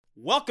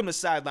Welcome to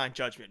Sideline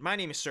Judgment. My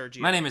name is Sergio.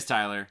 My name is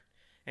Tyler.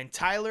 And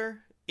Tyler,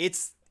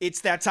 it's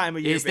that time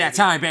of year, It's that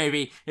time,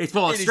 baby. It's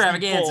bull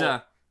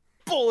extravaganza.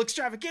 Bull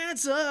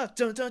extravaganza.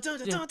 Dun, dun, dun,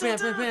 dun,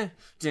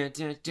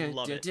 dun, dun.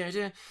 Love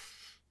it.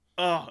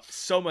 Oh,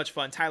 so much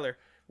fun. Tyler,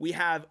 we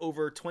have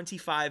over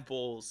 25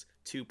 bowls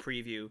to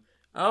preview.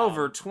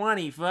 Over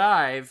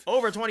 25?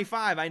 Over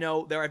 25. I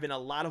know there have been a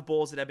lot of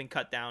bowls that have been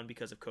cut down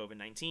because of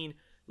COVID-19. A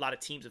lot of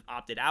teams have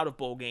opted out of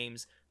bowl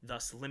games,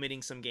 thus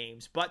limiting some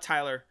games. But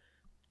Tyler,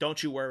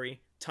 don't you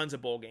worry. Tons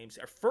of bowl games.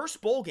 Our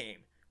first bowl game,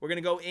 we're going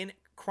to go in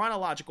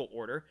chronological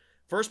order.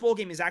 First bowl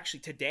game is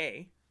actually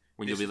today.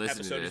 When you'll be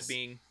listening to this.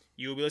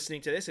 You'll be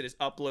listening to this. It is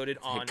uploaded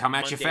on Come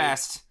at Monday. You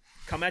fast.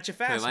 Come at you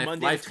fast.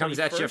 Monday life comes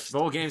at you.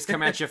 Bowl games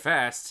come at you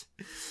fast.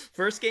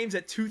 First game's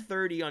at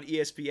 2:30 on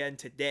ESPN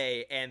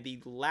today, and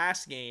the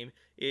last game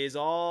is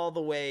all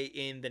the way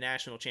in the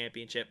national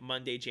championship,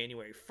 Monday,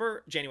 January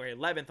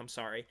 11th. I'm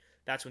sorry.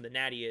 That's when the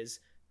Natty is.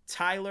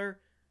 Tyler,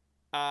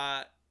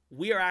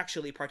 we are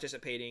actually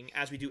participating,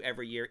 as we do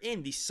every year,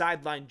 in the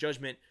Sideline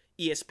Judgment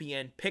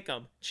ESPN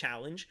Pick'em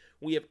Challenge.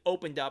 We have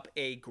opened up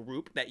a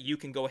group that you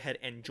can go ahead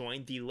and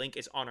join. The link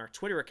is on our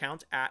Twitter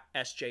account at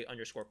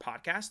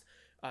SJ_podcast.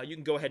 You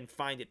can go ahead and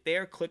find it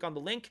there. Click on the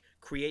link,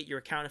 create your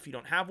account if you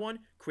don't have one,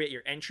 create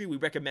your entry. We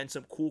recommend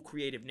some cool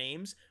creative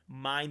names.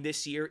 Mine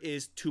this year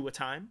is Tua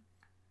Time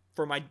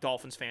for my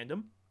Dolphins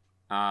fandom.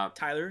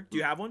 Tyler, do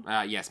you have one?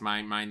 Yes,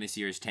 mine this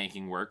year is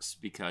Tanking Works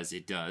because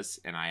it does,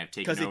 and I have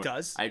taken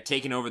I've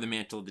taken over the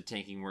mantle of the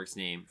Tanking Works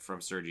name from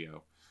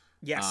Sergio.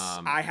 Yes,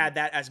 I had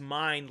that as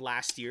mine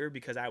last year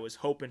because I was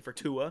hoping for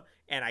Tua,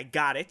 and I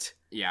got it.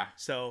 Yeah.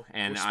 So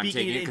and I'm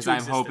taking it because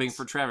I'm hoping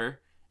for Trevor,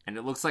 and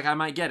it looks like I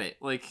might get it.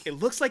 It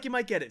looks like you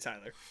might get it,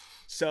 Tyler.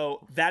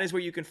 So that is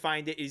where you can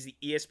find it. Is the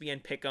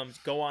ESPN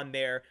Pick'ems. Go on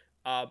there.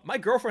 My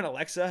girlfriend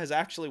Alexa has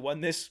actually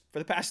won this for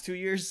the past 2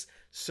 years,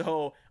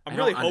 so I'm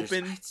really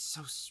hoping. It's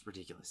so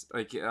ridiculous.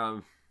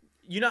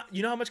 You know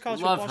how much college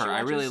football she watches? I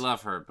really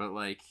love her,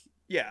 but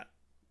yeah.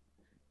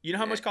 You know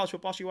how much college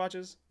football she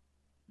watches?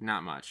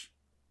 Not much.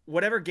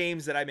 Whatever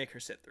games that I make her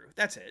sit through.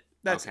 That's it.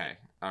 That's okay. It.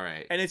 All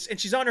right. And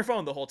she's on her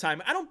phone the whole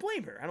time. I don't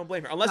blame her.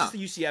 Unless it's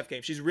the UCF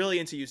game. She's really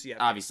into UCF.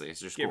 Obviously,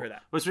 it's her school. Give her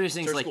that. What's really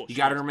interesting is you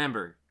got to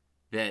remember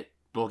that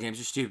bowl games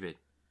are stupid.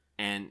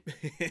 And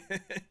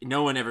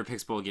no one ever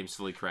picks bowl games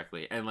fully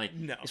correctly. And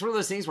no. It's one of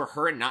those things where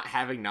her not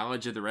having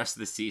knowledge of the rest of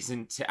the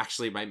season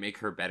actually might make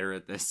her better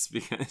at this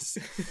because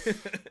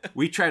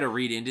we try to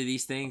read into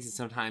these things and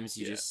sometimes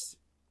you just.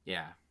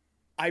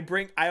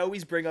 I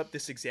always bring up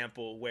this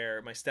example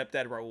where my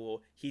stepdad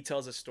Raul, he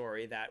tells a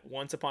story that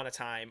once upon a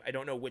time, I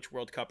don't know which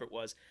World Cup it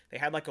was, they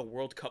had a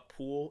World Cup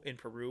pool in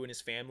Peru in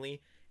his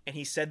family. And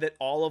he said that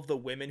all of the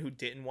women who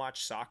didn't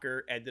watch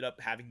soccer ended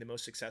up having the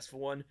most successful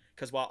one.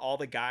 Because while all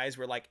the guys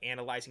were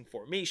analyzing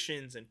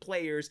formations and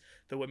players,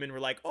 the women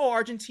were like, "Oh,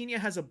 Argentina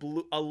has a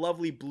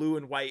lovely blue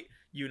and white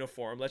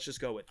uniform. Let's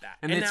just go with that."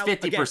 And it's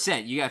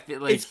 50%. You got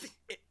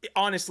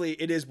honestly,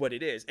 it is what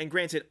it is. And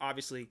granted,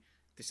 obviously,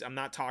 I'm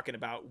not talking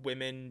about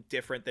women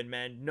different than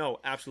men. No,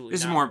 absolutely not.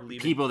 This is more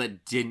people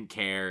that didn't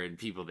care and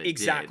people that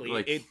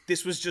did.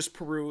 This was just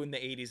Peru in the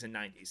 80s and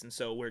 90s. And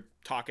so we're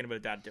talking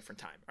about that at a different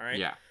time. All right?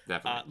 Yeah,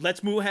 definitely.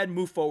 Let's move ahead and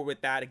move forward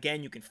with that.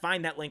 Again, you can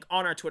find that link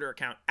on our Twitter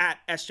account at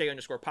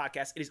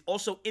SJ_podcast. It is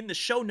also in the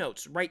show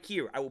notes right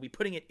here. I will be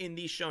putting it in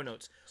these show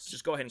notes. So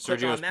just go ahead and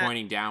click on that. Sergio's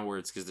pointing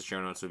downwards because the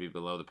show notes will be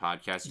below the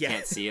podcast. You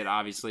can't see it,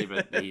 obviously,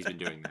 but he's been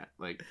doing that.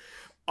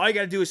 All you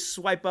got to do is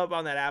swipe up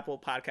on that Apple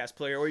podcast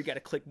player, or you got to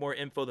click more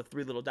info, the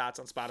 3 little dots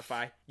on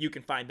Spotify. You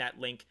can find that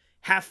link.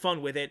 Have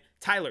fun with it.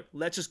 Tyler,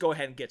 let's just go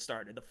ahead and get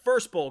started. The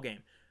first bowl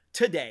game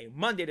today,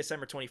 Monday,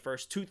 December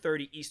 21st,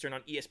 2:30 Eastern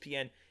on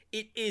ESPN.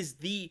 It is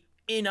the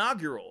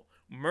inaugural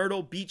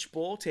Myrtle Beach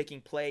Bowl taking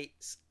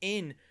place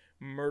in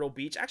Myrtle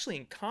Beach, actually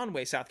in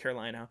Conway, South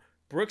Carolina,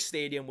 Brooks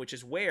Stadium, which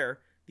is where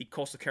the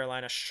Coastal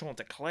Carolina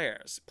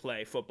Chanticleers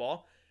play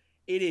football.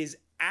 It is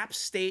App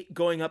State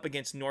going up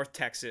against North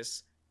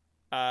Texas.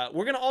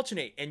 We're going to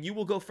alternate, and you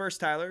will go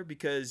first, Tyler,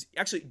 because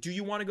actually, do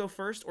you want to go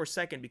first or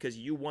second because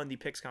you won the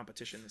picks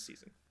competition this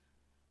season?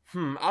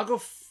 I'll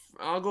go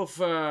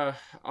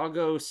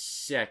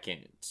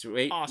second.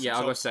 Wait, awesome. Yeah,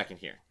 I'll go second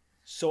here.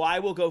 So I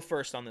will go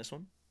first on this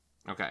one.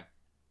 Okay.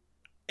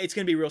 It's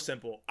going to be real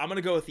simple. I'm going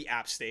to go with the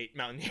App State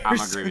Mountaineers. I'm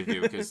agree with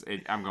you because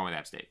I'm going with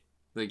App State.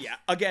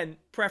 Again,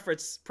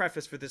 preface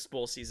for this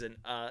bowl season.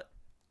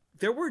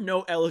 There were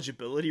no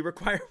eligibility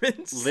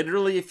requirements.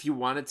 Literally, if you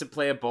wanted to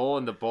play a bowl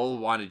and the bowl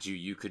wanted you,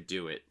 you could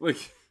do it.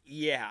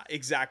 Yeah,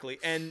 exactly.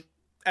 And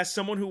as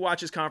someone who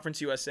watches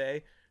Conference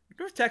USA,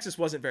 North Texas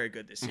wasn't very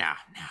good this year.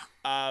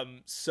 No.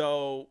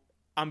 So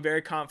I'm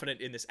very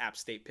confident in this App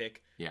State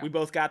pick. Yeah. We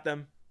both got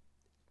them.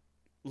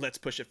 Let's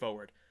push it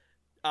forward.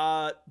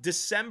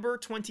 December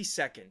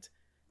 22nd,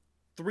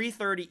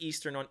 3:30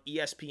 Eastern on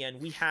ESPN,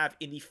 we have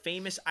in the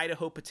famous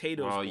Idaho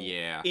Potatoes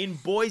Bowl in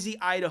Boise,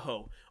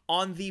 Idaho,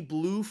 on the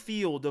blue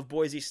field of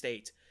Boise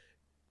State.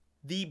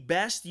 The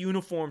best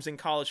uniforms in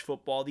college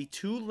football, the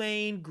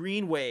Tulane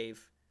Green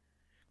Wave,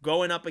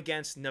 going up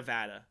against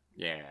Nevada.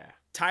 Yeah.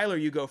 Tyler,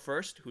 you go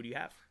first. Who do you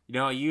have?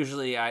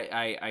 Usually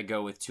I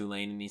go with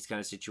Tulane in these kind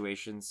of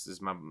situations.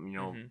 Is my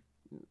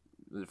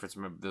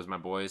those are my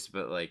boys,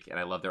 but and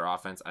I love their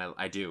offense.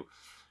 I do.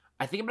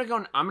 I think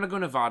I'm gonna go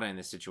Nevada in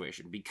this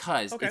situation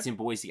because it's in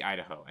Boise,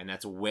 Idaho, and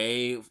that's a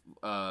way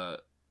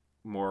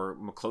more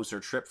closer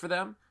trip for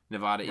them.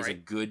 Nevada is a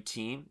good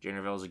team. Jay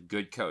Norvell is a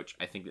good coach.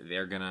 I think that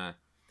they're gonna.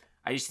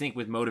 I just think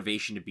with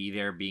motivation to be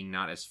there, being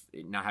not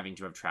having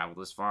to have traveled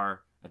as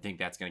far, I think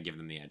that's gonna give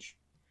them the edge.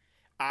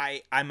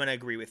 I'm gonna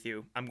agree with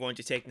you. I'm going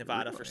to take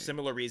Nevada for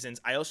similar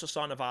reasons. I also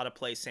saw Nevada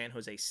play San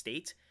Jose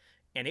State,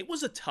 and it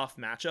was a tough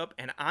matchup.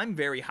 And I'm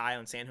very high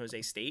on San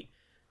Jose State.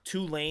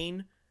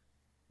 Tulane.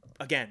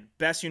 Again,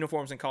 best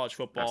uniforms in college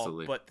football,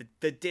 Absolutely. But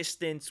the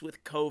distance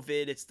with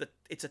COVID,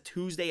 it's a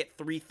Tuesday at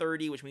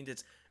 3:30, which means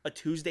it's a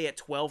Tuesday at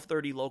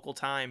 12:30 local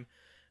time.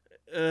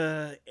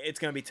 It's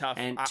gonna be tough.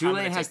 And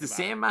Tulane has the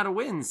same amount of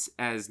wins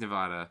as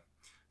Nevada,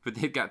 but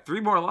they've got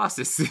 3 more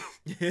losses.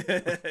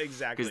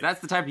 Exactly, because that's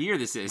the type of year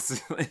this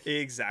is.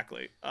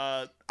 Exactly.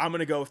 I'm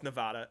gonna go with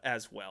Nevada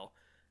as well.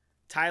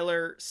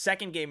 Tyler,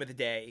 second game of the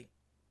day.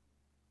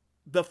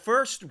 The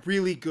first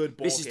really good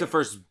bowl. This is game. The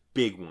first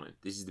big one.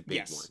 This is the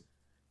big one.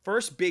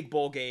 First big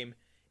bowl game.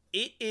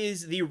 It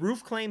is the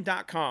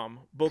roofclaim.com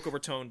Boca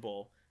Raton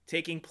Bowl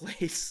taking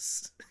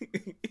place.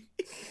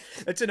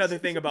 That's another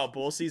thing about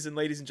bowl season,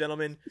 ladies and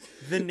gentlemen.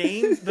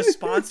 The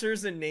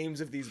sponsors and names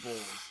of these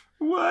bowls.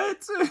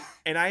 What?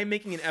 And I am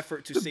making an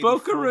effort to say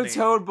Boca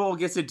Raton Bowl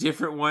gets a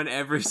different one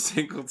every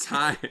single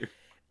time.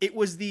 It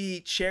was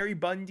the Cherry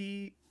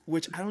Bundy,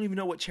 which I don't even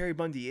know what Cherry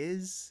Bundy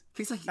is.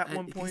 At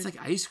one point, it's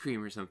like ice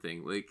cream or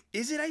something.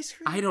 Is it ice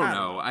cream? I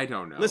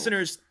don't know.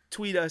 Listeners,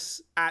 tweet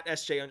us at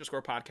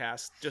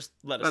SJ_podcast. Just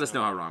let us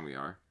know how wrong we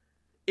are.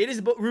 It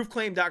is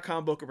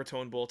roofclaim.com Boca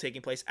Raton Bowl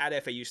taking place at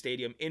FAU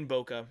Stadium in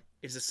Boca.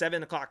 It's a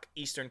 7 o'clock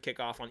Eastern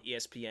kickoff on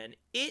ESPN.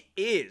 It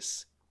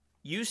is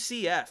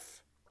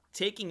UCF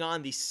taking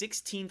on the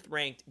 16th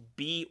ranked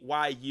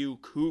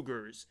BYU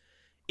Cougars.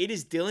 It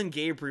is Dylan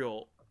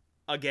Gabriel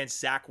against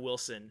Zach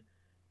Wilson.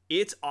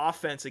 It's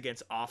offense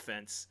against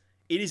offense.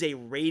 It is a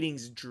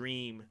ratings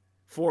dream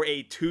for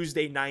a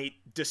Tuesday night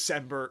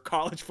December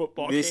college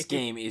football game. This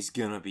game is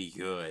gonna be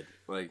good.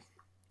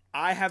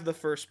 I have the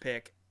first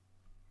pick.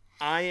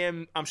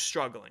 I'm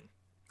struggling.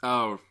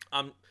 Oh.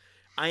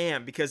 I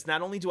am, because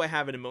not only do I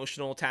have an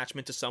emotional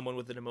attachment to someone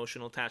with an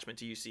emotional attachment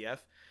to UCF,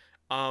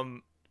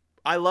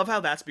 I love how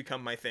that's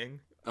become my thing.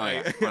 Oh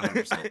yeah,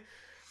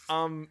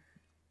 100%.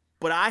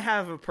 But I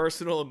have a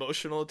personal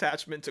emotional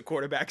attachment to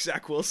quarterback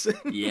Zach Wilson.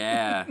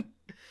 Yeah.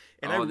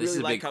 And I really this is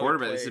a like big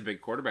quarterback. This is a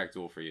big quarterback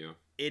duel for you.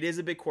 It is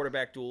a big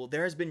quarterback duel.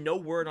 There has been no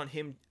word on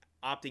him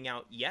opting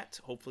out yet.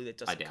 Hopefully that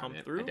doesn't come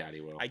through. I doubt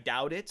he will. I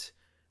doubt it.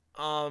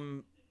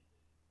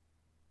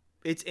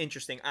 It's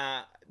interesting.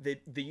 The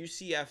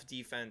UCF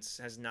defense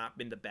has not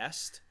been the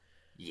best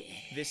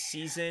this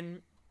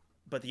season,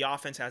 but the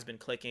offense has been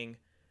clicking.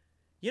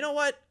 You know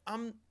what?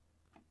 I'm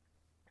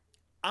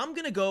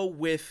gonna go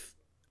with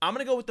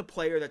the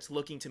player that's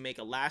looking to make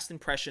a last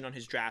impression on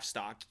his draft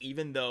stock,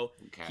 even though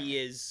he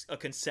is a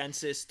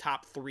consensus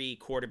top 3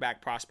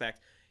 quarterback prospect.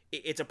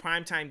 It's a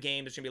primetime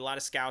game. There's going to be a lot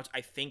of scouts. I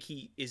think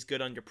he is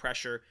good under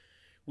pressure.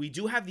 We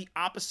do have the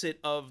opposite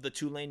of the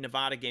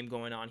Tulane-Nevada game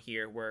going on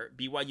here, where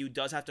BYU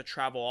does have to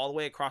travel all the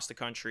way across the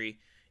country.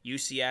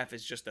 UCF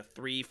is just a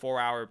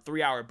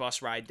 3-hour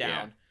bus ride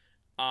down.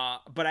 Yeah.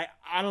 But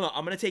I don't know.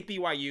 I'm going to take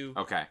BYU.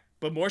 Okay.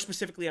 But more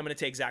specifically, I'm going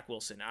to take Zach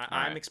Wilson.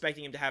 I'm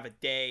expecting him to have a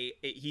day.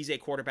 He's a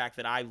quarterback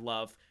that I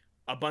love.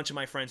 A bunch of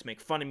my friends make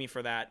fun of me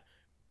for that,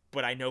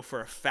 but I know for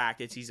a fact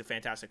he's a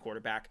fantastic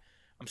quarterback.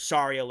 I'm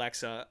sorry,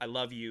 Alexa. I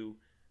love you.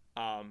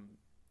 I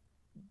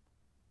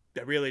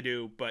really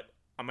do, but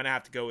I'm going to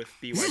have to go with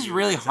BYU. This is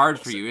really hard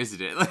for you, isn't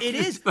it? It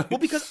is. Well,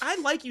 because I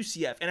like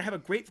UCF, and I have a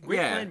great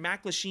friend,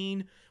 Mac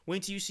Lachine,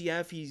 went to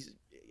UCF. He's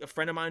a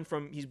friend of mine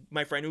he's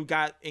my friend who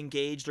got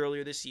engaged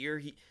earlier this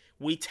year.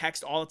 We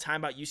text all the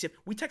time about UCF.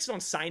 We texted on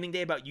signing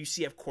day about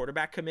UCF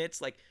quarterback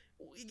commits.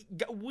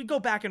 We go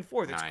back and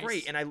forth. It's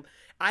great. And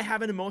I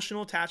have an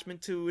emotional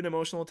attachment to an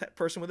emotional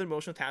person with an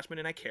emotional attachment,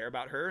 and I care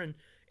about her, and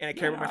I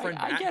care about my friend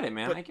Matt. I get it,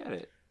 man. I get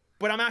it.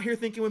 But I'm out here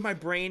thinking with my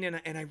brain, and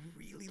I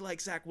really like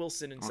Zach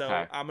Wilson, and so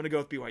I'm going to go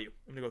with BYU.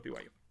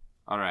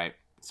 All right.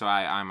 So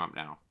I'm up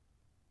now.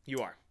 You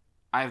are.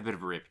 I have a bit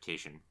of a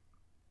reputation.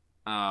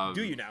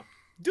 Do you now?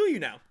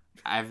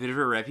 I have a bit of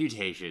a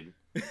reputation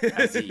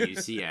as a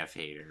UCF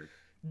hater.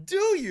 Do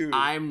you?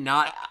 I'm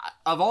not.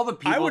 Of all the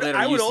people that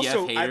are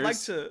UCF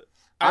haters,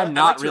 I'm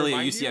not really a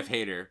UCF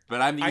hater,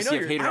 but I'm the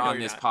UCF hater on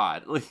this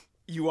pod.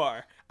 You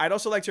are. I'd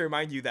also like to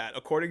remind you that,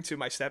 according to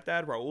my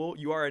stepdad, Raul,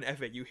 you are an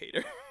FAU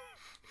hater.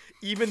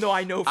 Even though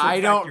I know for a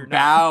fact you're not.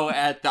 bow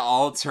at the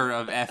altar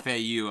of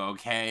FAU,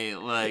 okay?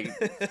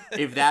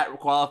 If that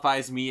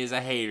qualifies me as a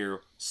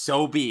hater,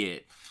 so be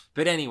it.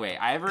 But anyway,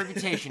 I have a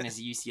reputation as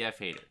a UCF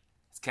hater.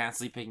 It's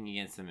constantly picking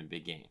against them in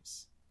big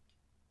games.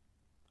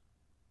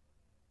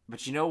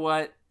 But you know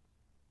what?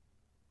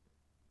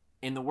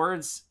 In the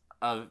words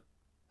of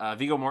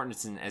Viggo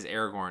Mortensen as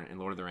Aragorn in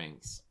Lord of the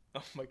Rings.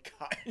 Oh my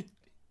god.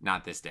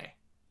 Not this day.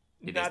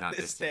 It is not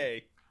this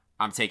day.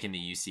 I'm taking the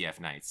UCF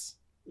Knights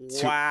to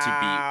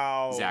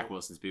beat Zach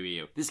Wilson's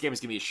BYU. This game is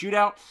going to be a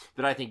shootout,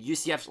 but I think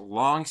UCF's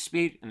long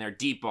speed and their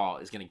deep ball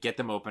is going to get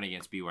them open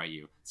against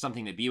BYU.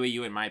 Something that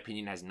BYU, in my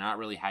opinion, has not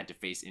really had to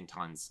face in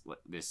tons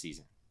this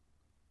season.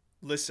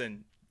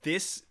 Listen,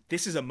 this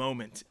is a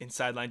moment in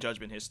Sideline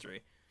Judgment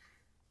history.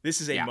 This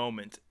is a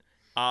moment.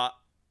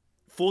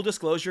 Full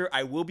disclosure,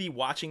 I will be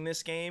watching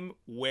this game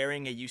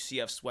wearing a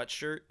UCF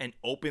sweatshirt and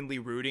openly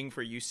rooting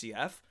for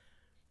UCF,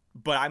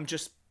 but I'm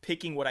just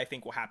picking what I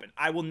think will happen.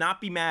 I will not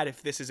be mad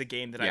if this is a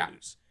game that I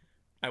lose.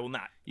 I will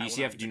not.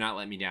 UCF, do not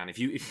let me down. If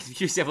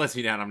UCF lets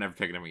me down, I'm never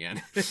picking them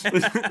again.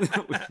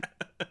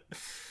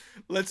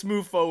 Let's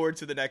move forward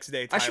to the next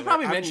day, Tyler. I should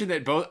probably mention that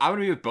I'm going to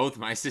be with both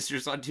my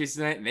sisters on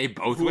Tuesday night, and they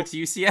both went to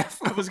UCF.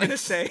 I was going to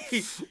say,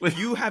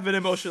 you have an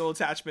emotional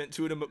attachment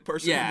to a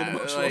person with an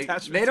emotional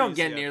attachment. They don't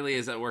get nearly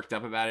as worked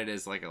up about it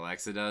as like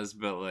Alexa does,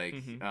 but like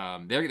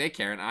they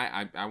care, and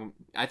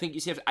I think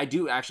UCF. I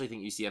do actually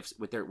think UCF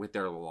with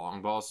their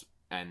long balls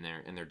and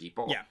their deep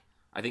ball. Yeah,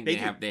 I think they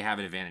have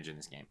an advantage in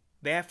this game.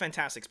 They have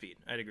fantastic speed.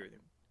 I'd agree with you.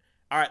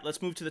 All right,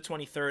 let's move to the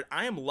 23rd.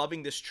 I am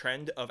loving this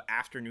trend of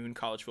afternoon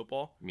college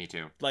football. Me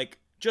too. Like,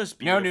 just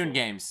beautiful. No noon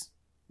games.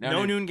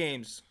 No noon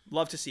games.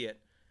 Love to see it.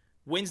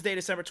 Wednesday,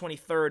 December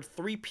 23rd,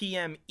 3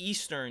 p.m.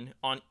 Eastern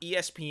on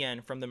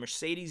ESPN from the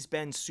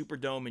Mercedes-Benz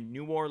Superdome in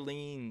New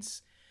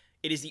Orleans.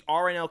 It is the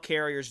R+L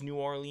Carriers New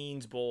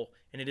Orleans Bowl,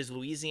 and it is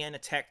Louisiana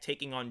Tech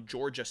taking on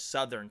Georgia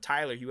Southern.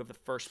 Tyler, you have the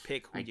first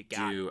pick. Who you got?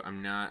 I do.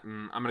 I'm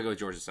going to go with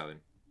Georgia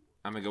Southern.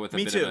 I'm going to go with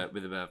a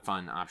bit of a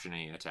fun option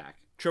A attack.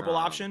 Triple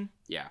option?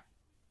 Yeah.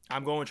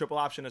 I'm going triple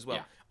option as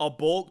well.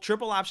 Yeah.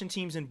 Triple option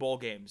teams in bowl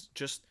games.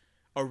 Just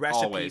a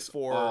recipe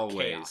for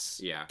chaos.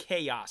 Yeah.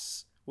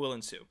 Chaos will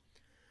ensue.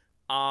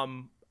 All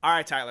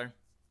right, Tyler.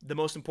 The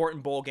most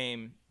important bowl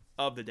game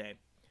of the day.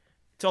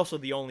 It's also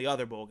the only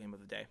other bowl game of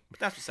the day,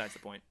 but that's besides the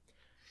point.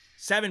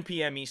 7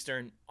 p.m.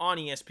 Eastern on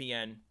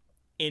ESPN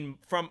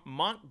from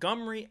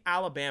Montgomery,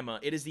 Alabama.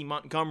 It is the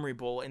Montgomery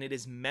Bowl, and it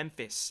is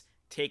Memphis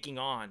taking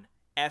on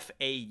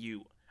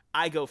FAU.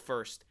 I go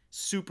first.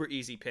 Super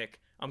easy pick.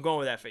 I'm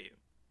going with FAU.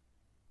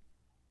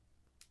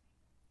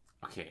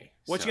 Okay.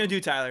 What you gonna do,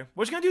 Tyler? I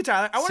want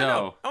to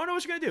know. I want to know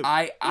what you're gonna do.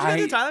 What you gonna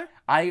do, Tyler?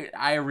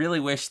 I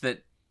really wish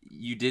that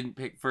you didn't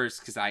pick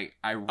first because I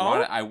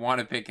want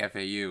to pick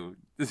FAU.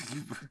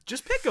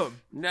 Just pick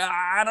them. No,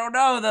 I don't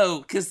know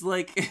though, because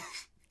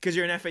because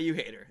you're an FAU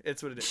hater.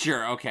 That's what it is.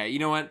 Sure. Okay. You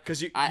know what?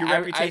 Because your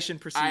reputation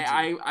precedes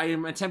you. I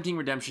am attempting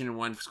redemption in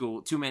one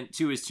school.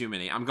 Two is too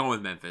many. I'm going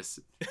with Memphis,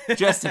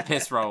 just to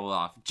piss Raul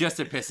off, just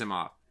to piss him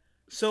off.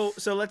 So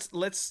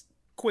let's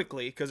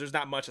quickly, because there's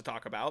not much to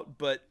talk about,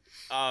 but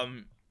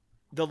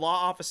the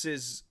law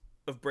offices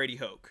of Brady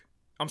Hoke.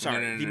 I'm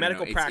sorry, the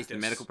medical practice. It's the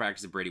medical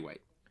practice of Brady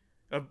White.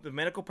 The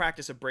medical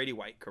practice of Brady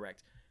White,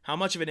 correct. How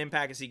much of an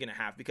impact is he going to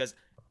have? Because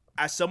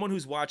as someone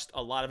who's watched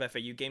a lot of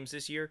FAU games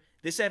this year,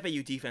 this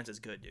FAU defense is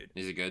good, dude.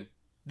 Is it good?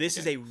 This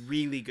is a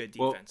really good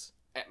defense.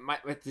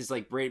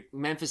 Well,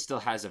 Memphis still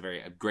has a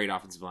great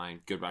offensive line,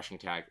 good rushing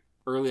attack.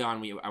 Early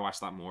on, I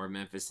watched a lot more of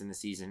Memphis in the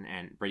season,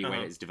 and Brady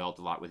White has developed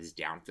a lot with his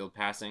downfield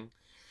passing.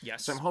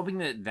 Yes. So I'm hoping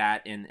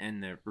that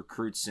and the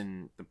recruits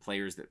and the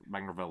players that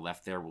Mike Norvell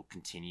left there will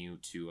continue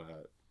to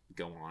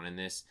go on in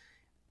this.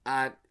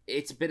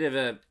 It's a bit of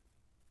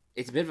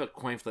a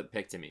coin flip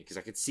pick to me because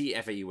I could see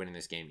FAU winning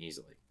this game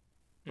easily,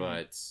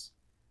 but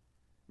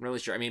I'm really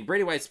sure. I mean,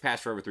 Brady White's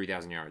passed for over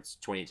 3,000 yards,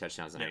 20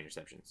 touchdowns, and 9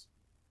 interceptions.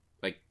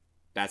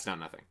 That's not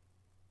nothing.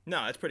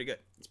 No, that's pretty good.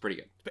 It's pretty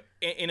good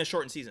in a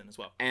shortened season as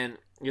well. And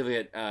you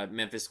look at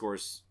Memphis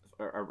scores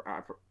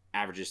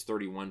averages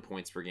 31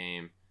 points per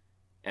game,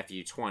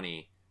 FAU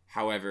 20.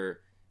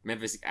 However,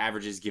 Memphis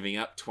averages giving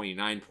up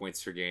 29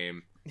 points per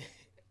game,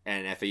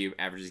 and FAU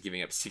averages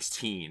giving up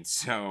 16.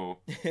 So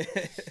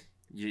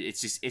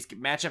it's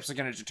matchups are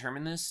going to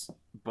determine this.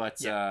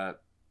 But I'm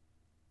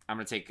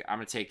gonna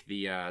take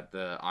the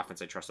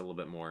offense I trust a little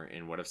bit more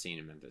in what I've seen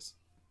in Memphis.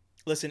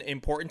 Listen,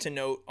 important to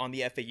note on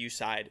the FAU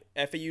side,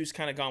 FAU's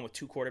kind of gone with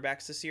two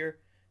quarterbacks this year.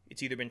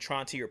 It's either been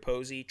Tronti or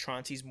Posey.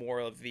 Tronti's more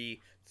of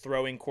the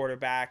throwing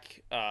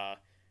quarterback,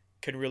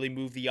 can really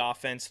move the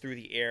offense through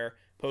the air.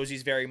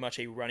 Posey's very much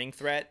a running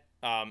threat.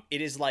 It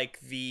is like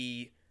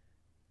the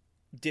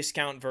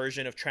discount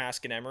version of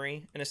Trask and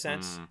Emery in a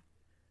sense.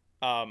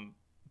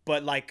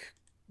 But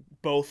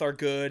both are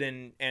good,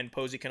 and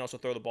Posey can also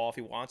throw the ball if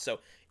he wants. So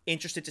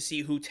interested to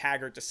see who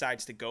Taggart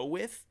decides to go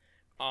with.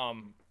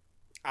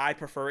 I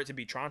prefer it to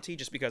be Tronti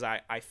just because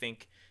I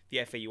think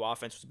the FAU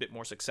offense was a bit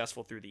more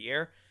successful through the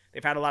air.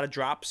 They've had a lot of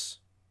drops,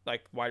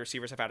 like wide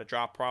receivers have had a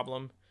drop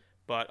problem.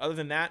 But other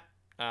than that,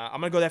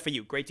 I'm going to go with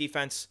FAU. Great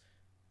defense.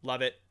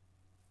 Love it.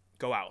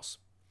 Go Owls.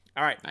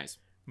 All right. Nice.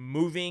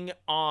 Moving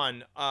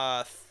on.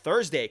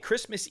 Thursday,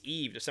 Christmas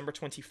Eve, December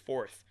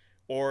 24th.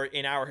 Or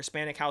in our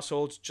Hispanic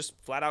households, just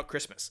flat out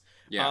Christmas.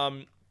 Yeah.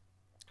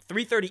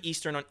 3:30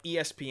 Eastern on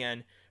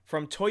ESPN.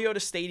 From Toyota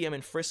Stadium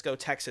in Frisco,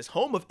 Texas,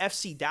 home of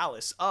FC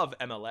Dallas of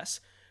MLS,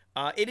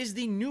 it is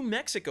the New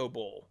Mexico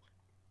Bowl.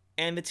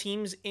 And the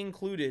teams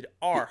included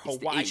are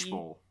Hawaii. The H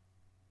Bowl.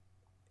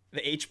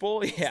 The H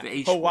Bowl? Yeah. The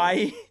H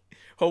Hawaii. Bowl.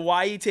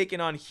 Hawaii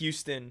taking on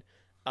Houston.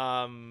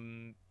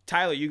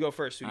 Tyler, you go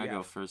first. I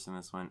go first in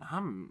this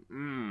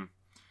one.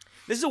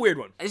 This is a weird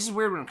one. This is a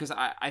weird one because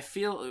I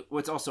feel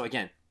what's also,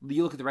 again,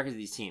 you look at the records of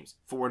these teams,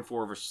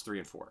 4-4 versus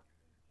 3-4.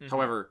 Mm-hmm.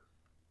 However,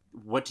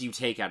 what do you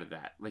take out of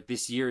that? Like,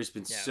 this year has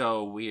been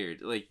so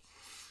weird. Like,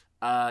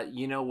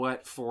 you know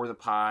what? For the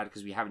pod,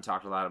 because we haven't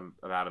talked a lot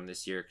about him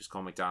this year because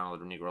Cole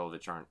McDonald and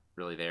Nigrolovich aren't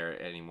really there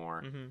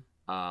anymore.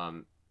 Mm-hmm.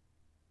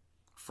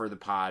 For the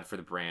pod, for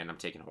the brand, I'm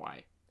taking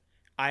Hawaii.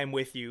 I'm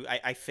with you.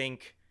 I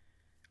think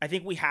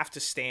we have to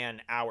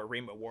stand our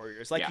Rainbow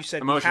Warriors. Like you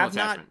said,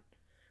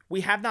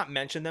 we have not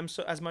mentioned them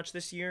as much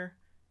this year,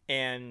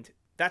 and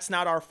that's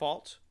not our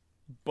fault.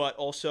 But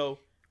also,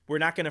 we're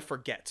not going to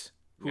forget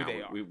who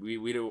they are.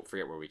 We don't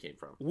forget where we came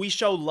from. We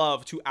show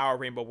love to our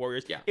Rainbow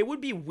Warriors. Yeah. It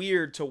would be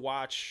weird to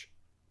watch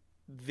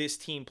this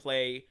team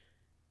play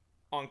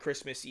on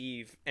Christmas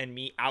Eve and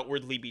me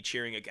outwardly be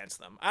cheering against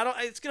them.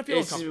 It's going to feel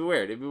uncomfortable.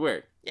 It'd be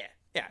weird. Yeah.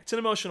 It's an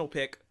emotional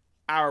pick.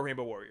 Our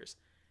Rainbow Warriors.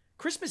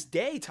 Christmas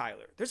Day,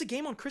 Tyler. There's a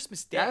game on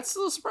Christmas Day. That's a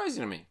little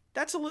surprising to me.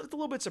 That's a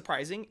little bit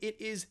surprising. It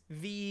is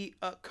the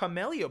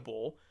Camellia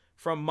Bowl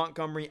from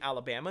Montgomery,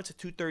 Alabama. It's a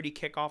 2:30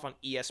 kickoff on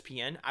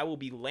ESPN. I will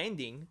be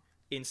landing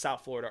in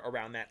South Florida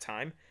around that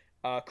time.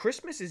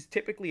 Christmas is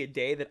typically a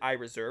day that I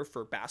reserve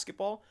for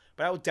basketball,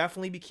 but I will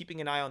definitely be keeping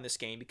an eye on this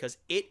game because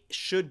it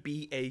should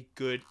be a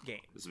good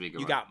game. This will be a good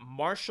You one. got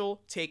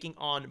Marshall taking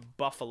on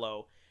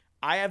Buffalo.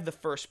 I have the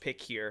first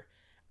pick here.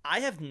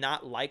 I have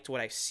not liked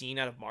what I've seen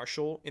out of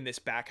Marshall in this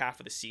back half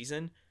of the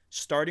season,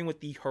 starting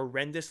with the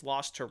horrendous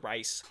loss to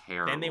Rice.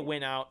 Terrible. Then they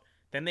went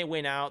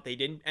out. They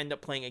didn't end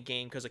up playing a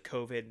game because of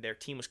COVID. Their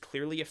team was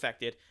clearly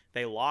affected.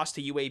 They lost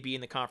to UAB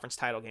in the conference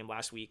title game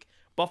last week.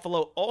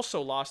 Buffalo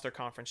also lost their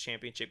conference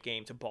championship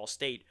game to Ball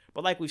State.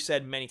 But like we've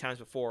said many times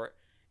before,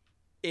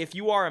 if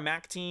you are a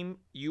MAC team,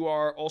 you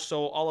are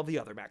also all of the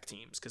other MAC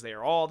teams because they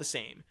are all the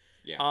same.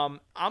 Yeah. I'm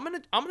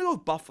gonna go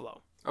with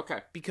Buffalo. Okay.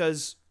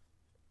 Because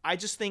I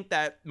just think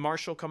that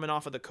Marshall coming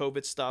off of the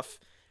COVID stuff,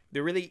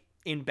 they're really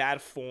in bad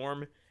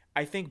form.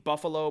 I think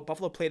Buffalo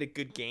played a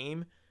good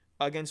game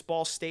against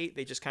Ball State.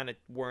 They just kind of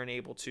weren't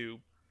able to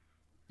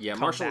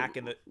come back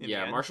in the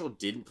end. Marshall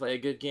didn't play a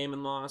good game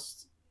and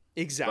lost.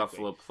 Exactly.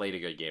 Buffalo played a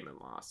good game and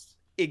lost.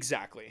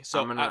 Exactly.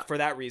 So for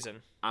that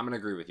reason, I'm gonna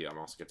agree with you. I'm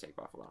also gonna take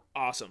Buffalo.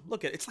 Awesome.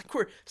 Look at it's like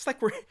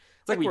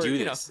we do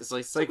this.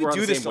 It's like we're on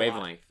the same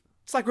wavelength.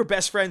 It's like we're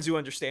best friends who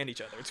understand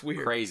each other. It's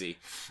weird. Crazy.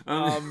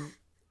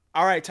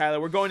 All right, Tyler,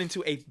 we're going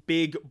into a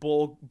big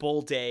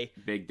bowl day.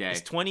 Big day.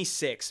 It's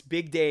 26.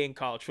 Big day in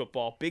college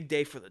football. Big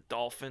day for the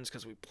Dolphins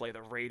because we play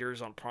the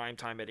Raiders on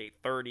primetime at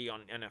 8:30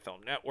 on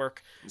NFL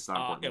Network. It's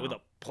not important. With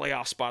a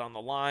playoff spot on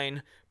the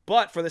line.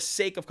 But for the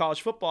sake of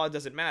college football, it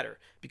doesn't matter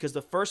because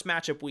the first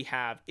matchup we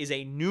have is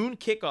a noon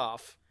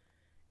kickoff.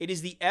 It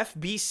is the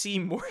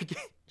FBC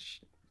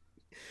Mortgage.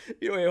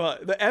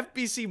 The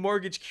FBC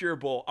Mortgage Cure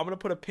Bowl. I'm going to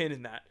put a pin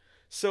in that.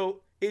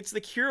 So it's the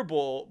Cure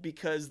Bowl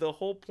because the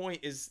whole point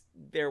is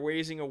they're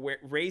raising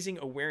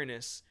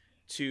awareness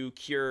to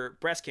cure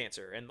breast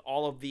cancer and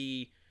all of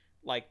the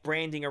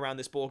branding around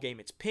this bowl game.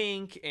 It's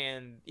pink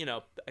and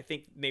I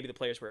think maybe the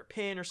players wear a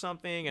pin or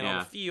something and on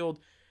the field.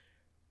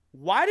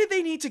 Why did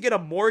they need to get a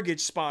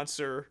mortgage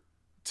sponsor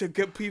to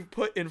be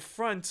put in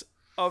front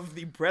of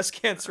the breast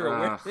cancer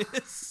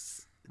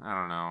awareness? I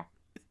don't know.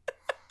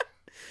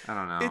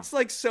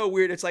 It's so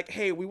weird. It's like,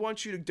 hey, we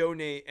want you to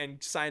donate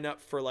and sign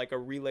up for a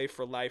Relay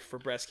for Life for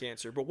breast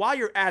cancer. But while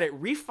you're at it,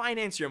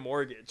 refinance your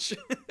mortgage.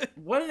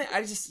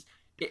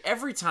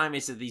 Every time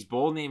it's that these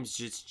bowl names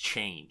just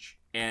change.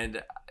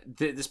 And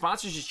the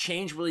sponsors just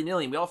change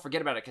willy-nilly. And we all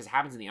forget about it because it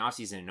happens in the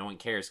offseason and no one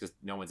cares because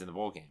no one's in the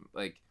bowl game.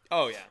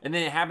 Oh, yeah. And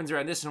then it happens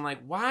around this, and I'm like,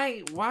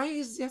 why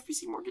is the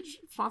FBC Mortgage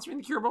sponsoring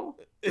the Cure Bowl?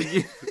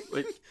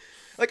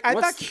 I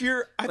thought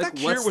Cure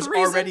was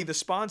already the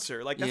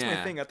sponsor. That's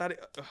my thing. I thought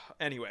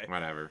anyway.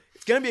 Whatever.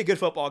 It's going to be a good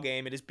football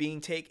game. It is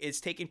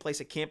it's taking place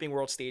at Camping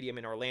World Stadium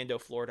in Orlando,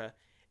 Florida.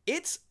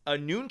 It's a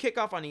noon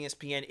kickoff on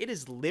ESPN. It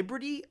is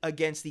Liberty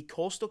against the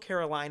Coastal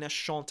Carolina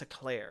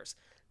Chanticleers.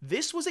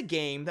 This was a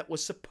game that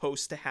was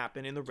supposed to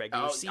happen in the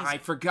regular season. I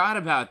forgot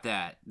about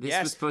that. This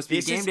was supposed to be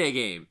a game day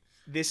game.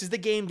 This is the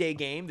game day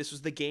game. This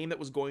was the game that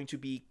was going to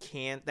be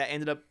that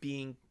ended up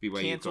being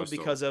canceled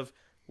because of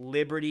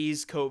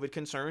Liberty's COVID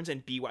concerns,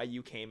 and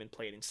BYU came and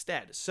played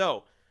instead.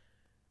 So,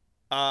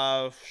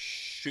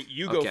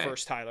 you go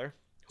first, Tyler.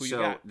 Who you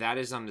got? That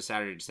is on the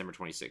Saturday, December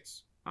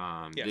 26th.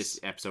 Yes. This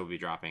episode will be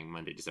dropping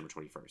Monday, December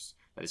 21st.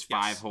 That is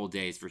 5 whole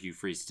days for Hugh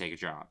Freeze to take a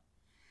job.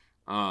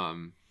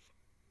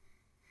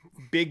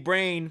 Big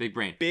brain.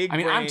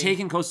 I'm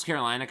taking Coastal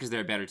Carolina because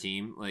they're a better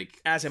team.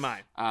 As am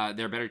I.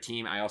 They're a better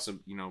team. I also,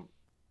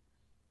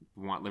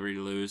 want Liberty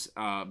to lose.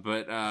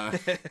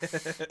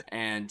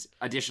 And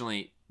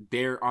additionally,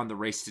 they're on the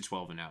race to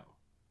 12-0.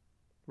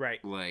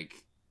 Right.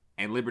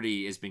 And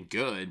Liberty has been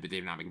good, but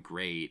they've not been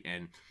great.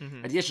 And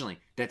additionally,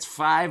 that's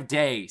 5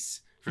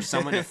 days for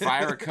someone to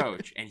fire a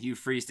coach and Hugh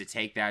Freeze to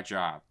take that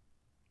job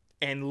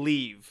and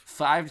leave.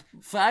 5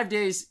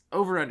 days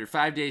over under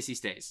 5 days he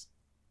stays.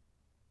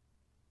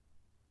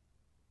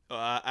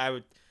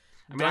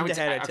 I mean,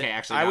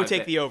 I would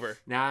take the over.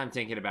 Now I'm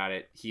thinking about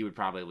it. He would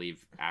probably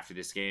leave after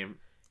this game.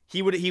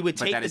 He would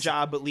take the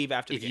job but leave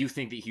after the game. If you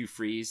think that Hugh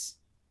Freeze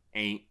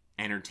ain't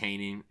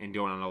entertaining and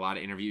going on a lot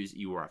of interviews,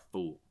 you are a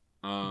fool.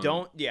 There's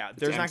not going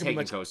to be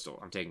much.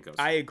 I'm taking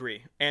Coastal. I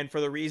agree. And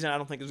for the reason, I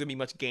don't think there's going to be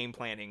much game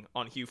planning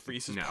on Hugh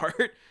Freeze's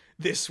part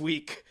this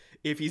week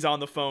if he's on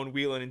the phone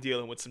wheeling and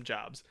dealing with some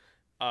jobs.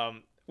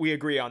 We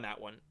agree on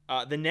that one.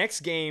 The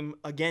next game,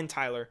 again,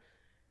 Tyler,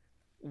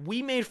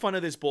 we made fun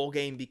of this bowl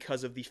game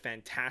because of the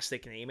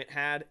fantastic name it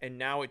had, and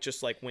now it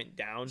just like went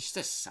down. Just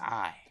a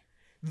sigh.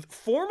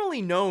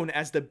 Formerly known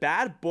as the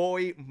Bad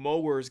Boy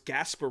Mowers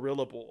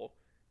Gasparilla Bowl,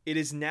 it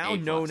is now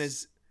known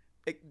as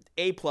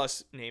A+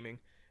 naming.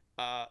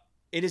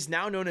 It is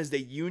now known as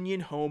the Union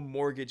Home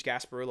Mortgage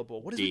Gasparilla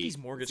Bowl. What is with these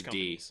mortgage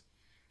companies?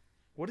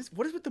 What is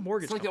with the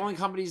mortgage? It's like the only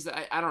companies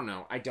that I don't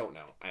know. I don't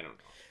know.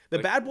 The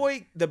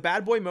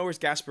Bad Boy Mowers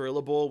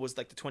Gasparilla Bowl was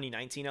like the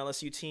 2019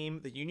 LSU team.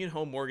 The Union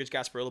Home Mortgage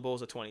Gasparilla Bowl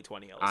is a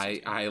 2020 LSU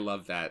team. I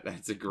love that.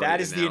 That's a great. That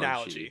is the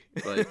analogy.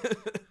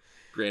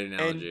 Great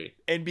analogy.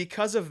 And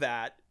because of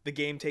that, the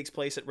game takes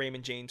place at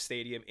Raymond James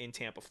Stadium in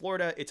Tampa,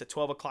 Florida. It's a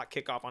 12 o'clock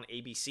kickoff on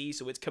ABC,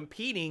 so it's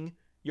competing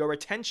your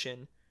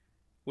attention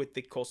with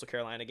the Coastal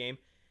Carolina game.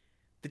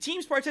 The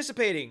teams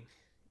participating: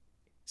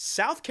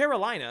 South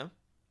Carolina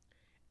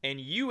and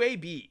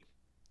UAB.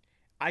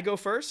 I go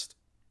first.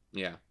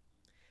 Yeah.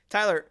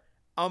 Tyler,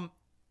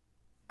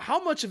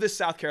 how much of this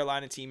South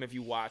Carolina team have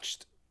you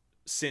watched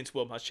since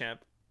Will Muschamp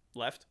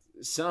left?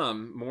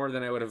 Some, more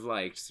than I would have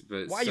liked.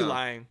 But why are you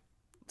lying?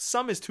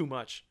 Some is too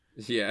much.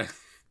 Yeah.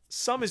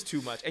 Some is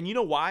too much. And you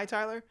know why,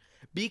 Tyler?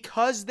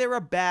 Because they're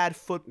a bad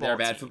football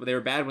team. They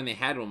were bad when they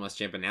had Will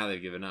Muschamp, and now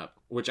they've given up,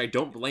 which I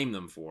don't blame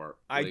them for.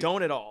 I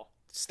don't at all.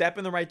 Step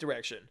in the right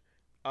direction.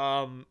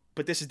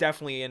 But this is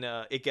definitely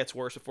it gets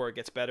worse before it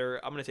gets better.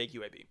 I'm going to take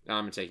UAB.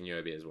 I'm taking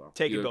UAB as well.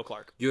 Taking Bill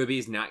Clark. UAB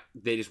is not,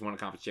 they just won a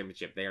conference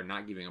championship. They are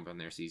not giving up on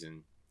their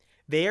season.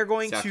 They are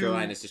going South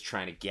Carolina's just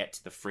trying to get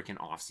to the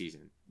freaking off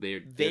season. They're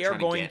are trying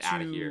going to get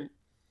out of here.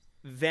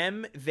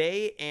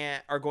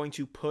 They are going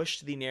to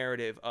push the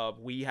narrative of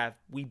we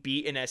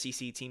beat an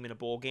SEC team in a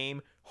bowl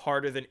game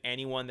harder than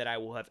anyone that I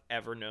will have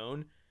ever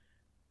known.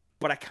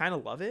 But I kind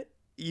of love it,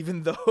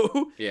 even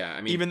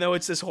though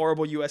it's this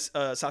horrible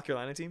South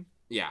Carolina team.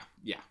 Yeah.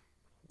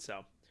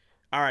 So,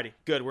 alrighty,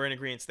 good. We're in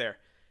agreement there.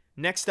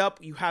 Next up,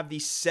 you have the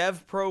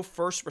SevPro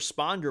First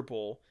Responder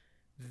Bowl.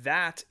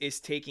 That is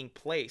taking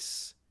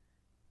place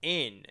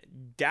in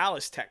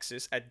Dallas,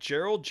 Texas at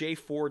Gerald J.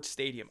 Ford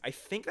Stadium. I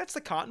think that's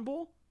the Cotton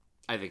Bowl.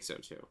 I think so,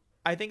 too.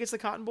 I think it's the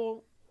Cotton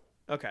Bowl.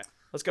 Okay,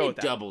 let's go with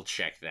that. Double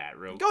check that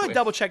real quick. Go ahead,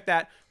 double check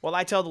that while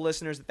I tell the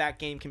listeners that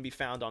game can be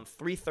found on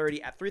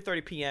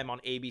 3:30 p.m. on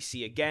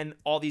ABC. Again,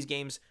 all these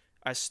games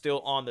are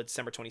still on the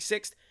December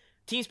 26th.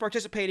 Teams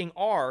participating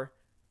are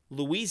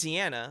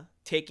Louisiana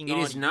taking on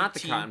It is not the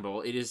Cotton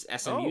Bowl. It is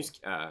SMU's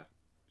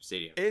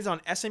stadium. It is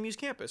on SMU's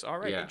campus. All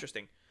right,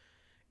 interesting.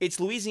 It's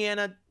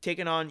Louisiana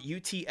taking on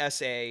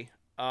UTSA.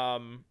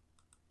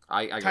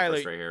 I go Tyler,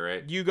 first right here,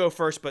 right? You go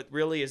first, but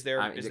really, is there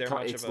much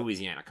it's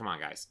Louisiana. Come on,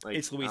 guys.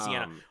 It's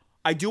Louisiana.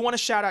 I do want to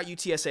shout out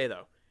UTSA,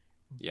 though.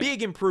 Yeah.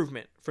 Big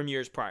improvement from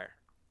years prior.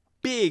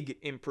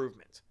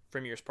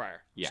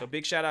 Yeah. So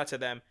big shout out to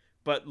them.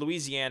 But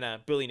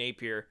Louisiana, Billy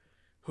Napier,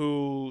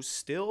 who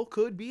still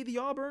could be the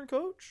Auburn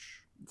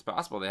coach. It's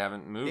possible. They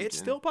haven't moved. It's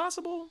still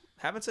possible.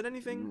 Haven't said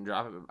anything.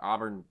 Drop it.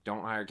 Auburn,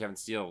 don't hire Kevin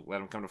Steele. Let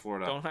him come to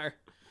Florida. Don't hire.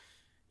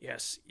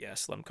 Yes,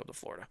 let him come to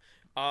Florida.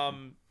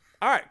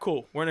 All right,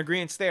 cool. We're in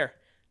agreement there.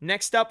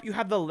 Next up, you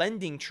have the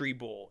Lending Tree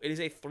Bowl. It is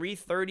a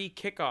 3:30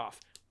 kickoff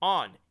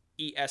on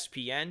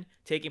ESPN,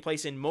 taking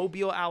place in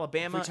Mobile,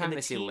 Alabama. Every time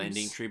they say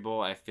Lending Tree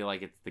Bowl, I feel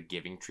like it's the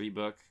Giving Tree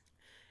book.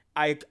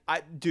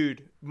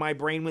 Dude, my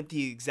brain went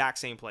the exact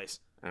same place.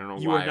 I don't know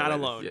why. You are not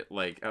alone.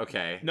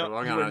 Okay. No,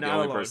 I'm not the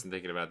only person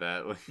thinking about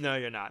that. No,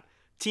 you're not.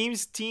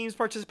 Teams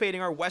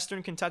participating are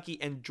Western Kentucky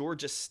and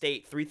Georgia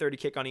State. 3:30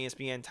 kick on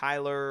ESPN.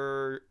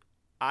 Tyler,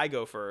 I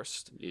go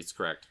first. It's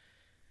correct.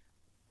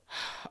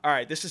 All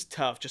right, this is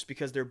tough just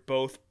because they're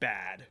both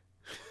bad.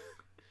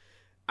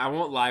 I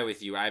won't lie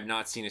with you. I have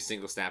not seen a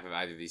single snap of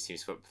either of these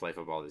teams play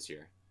football this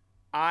year.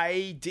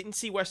 I didn't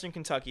see Western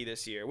Kentucky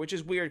this year, which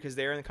is weird because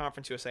they're in the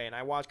Conference USA, and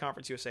I watch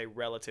Conference USA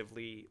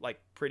relatively,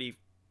 pretty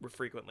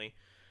frequently.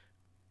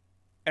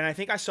 And I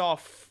think I saw a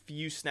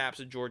few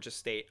snaps of Georgia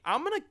State.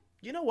 I'm going to,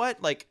 you know what?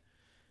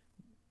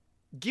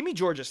 Give me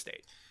Georgia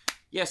State.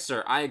 Yes,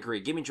 sir. I agree.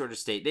 Give me Georgia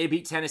State. They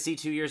beat Tennessee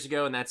 2 years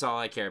ago, and that's all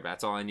I care about.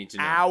 That's all I need to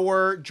know.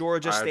 Our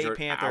Georgia State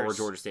Panthers. Our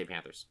Georgia State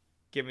Panthers.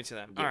 Give it to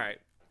them. Yeah. All right.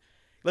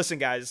 Listen,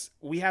 guys,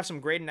 we have some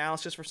great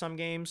analysis for some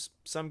games.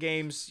 Some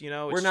games,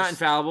 we're not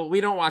infallible.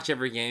 We don't watch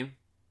every game.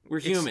 We're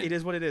human. It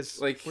is what it is.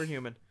 We're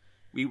human.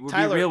 We'll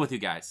be real with you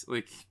guys.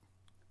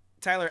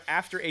 Tyler,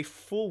 after a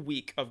full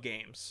week of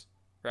games,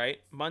 right?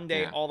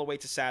 Monday all the way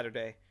to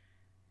Saturday,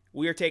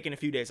 we are taking a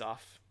few days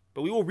off.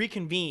 But we will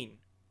reconvene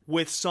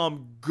with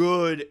some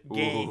good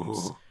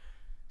games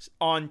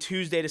on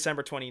Tuesday,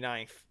 December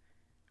 29th.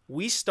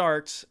 We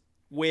start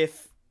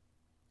with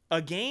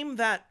a game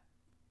that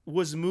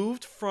was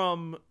moved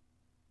from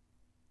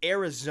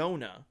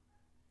Arizona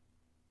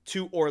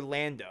to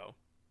Orlando.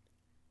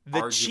 The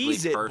Arguably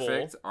Cheez-It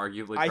perfect. Bowl.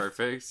 Arguably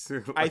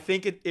perfect. I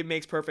think it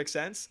makes perfect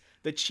sense.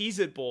 The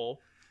Cheez-It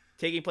Bowl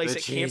taking place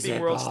at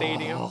Camping World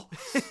Stadium.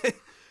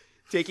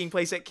 Taking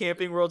place at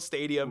Camping World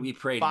Stadium. We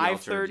prayed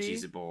 5:30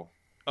 Cheez-It Bowl.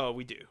 Oh,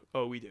 we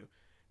do.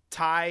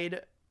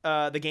 Tied.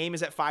 The game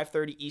is at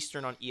 5:30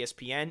 Eastern on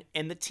ESPN,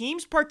 and the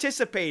teams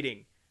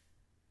participating: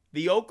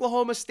 the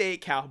Oklahoma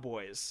State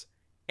Cowboys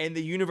and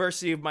the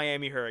University of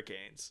Miami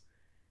Hurricanes.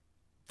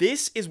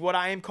 This is what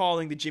I am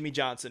calling the Jimmy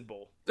Johnson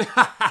Bowl.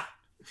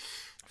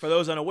 For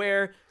those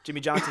unaware,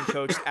 Jimmy Johnson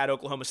coached at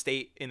Oklahoma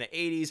State in the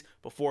 80s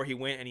before he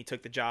went and he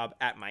took the job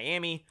at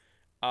Miami.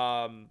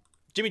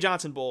 Jimmy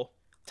Johnson Bowl.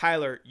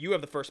 Tyler, you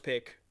have the first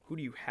pick. Who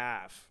do you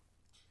have?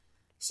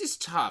 This is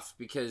tough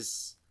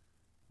because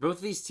both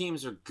of these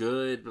teams are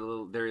good,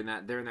 but they're in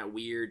that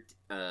weird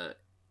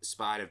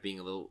spot of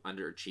being a little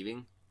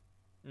underachieving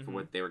for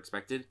what they were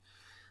expected.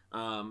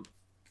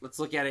 Let's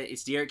look at it.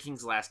 It's D'Eriq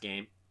King's last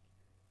game.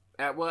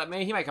 Well,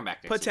 maybe he might come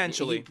back next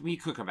Potentially. year. He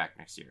could come back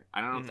next year.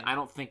 I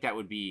don't think that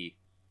would be.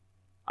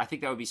 I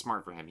think that would be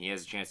smart for him. He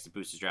has a chance to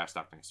boost his draft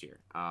stock next year.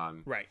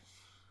 Right.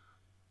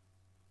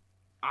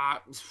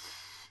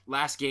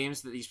 Last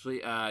games that these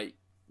play,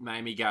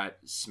 Miami got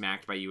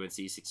smacked by UNC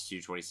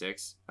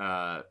 62-26.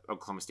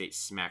 Oklahoma State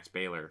smacked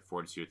Baylor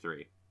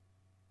 42-3.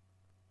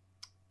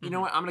 You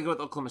know what? I'm gonna go with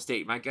Oklahoma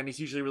State. Mike Gundy's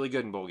usually really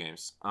good in bowl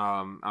games.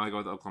 I'm gonna go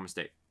with Oklahoma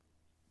State.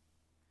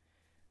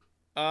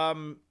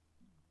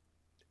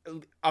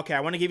 Okay,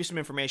 I want to give you some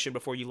information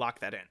before you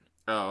lock that in.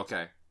 Oh,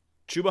 okay.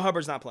 Chuba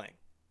Hubbard's not playing.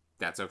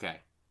 That's okay.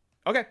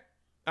 Okay.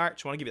 All right,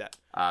 just want to give you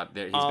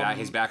that.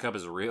 His backup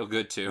is real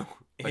good, too.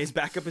 His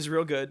backup is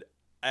real good,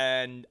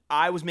 and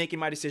I was making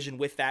my decision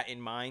with that in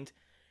mind.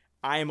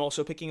 I am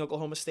also picking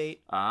Oklahoma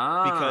State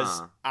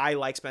because I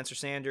like Spencer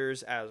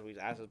Sanders, as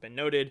has been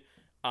noted.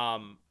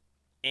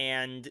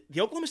 And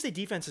the Oklahoma State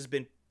defense has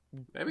been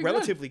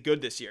relatively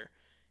good this year.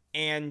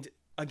 And,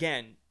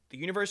 again, the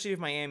University of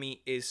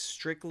Miami is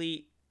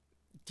strictly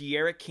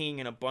D'Eriq King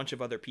and a bunch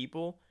of other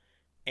people,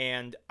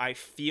 and I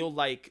feel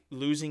like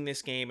losing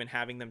this game and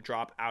having them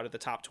drop out of the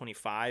top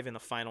 25 in the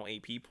final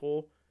AP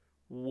poll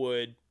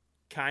would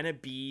kind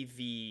of be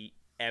the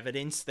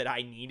evidence that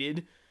I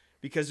needed,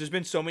 because there's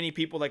been so many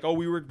people like, oh,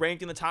 we were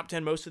ranked in the top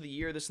 10 most of the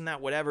year, this and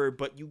that, whatever,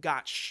 but you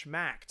got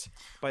schmacked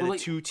by the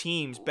two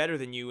teams better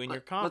than you in your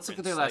conference. Let's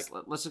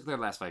look at their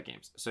last 5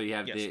 games. So you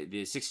have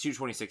the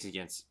 62-26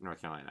 against North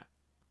Carolina.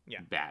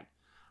 Yeah. Bad.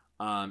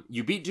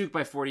 You beat Duke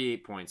by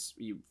 48 points.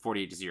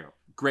 48-0.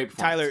 Great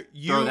performance. Tyler,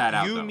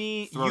 you,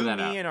 me,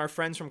 and our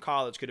friends from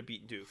college could have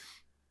beaten Duke.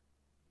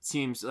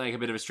 Seems like a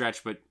bit of a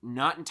stretch, but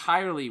not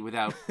entirely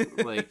without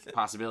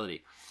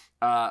possibility.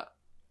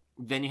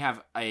 Then you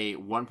have a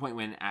 1-point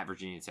win at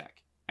Virginia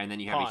Tech, and then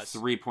you have a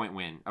 3-point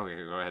win. Okay,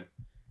 go ahead.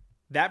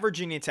 That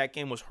Virginia Tech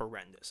game was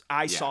horrendous.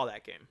 I saw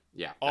that game.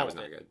 Yeah, that was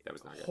not good.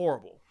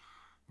 Horrible.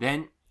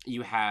 Then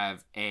you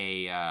have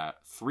a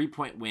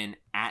 3-point win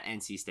at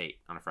NC State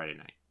on a Friday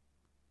night.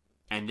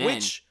 And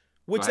then,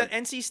 which that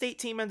NC State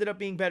team ended up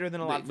being better than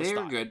a lot of the stock.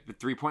 They were good, but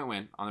 3-point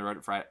win on the road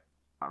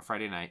at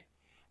Friday night.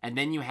 And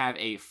then you have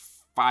a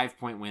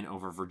 5-point win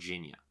over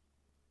Virginia.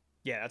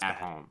 Yeah, that's at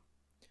bad. Home.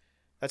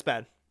 That's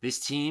bad. This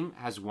team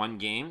has won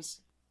games.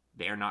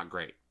 They are not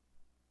great.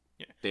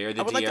 Yeah. They are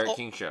the D'Eriq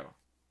King show.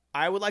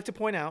 I would like to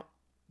point out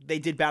they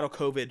did battle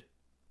COVID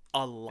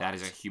a lot. That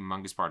is a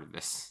humongous part of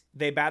this.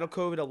 They battled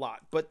COVID a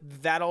lot, but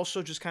that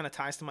also just kind of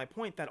ties to my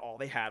point that all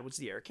they had was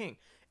D'Eriq King.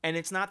 And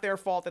it's not their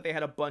fault that they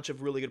had a bunch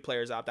of really good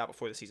players opt out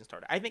before the season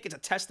started. I think it's a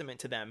testament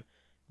to them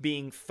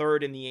being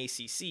fourth in the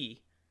ACC,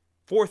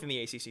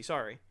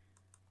 sorry.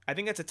 I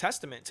think that's a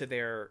testament to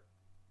their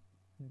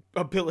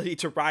ability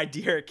to ride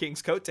D'Eriq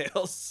King's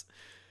coattails.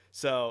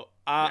 So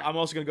I'm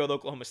also going to go with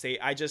Oklahoma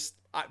State.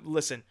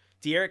 Listen,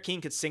 D'Eriq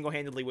King could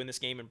single-handedly win this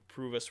game and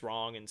prove us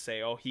wrong and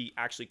say, oh, he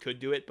actually could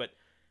do it. But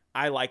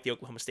I like the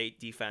Oklahoma State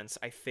defense.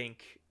 I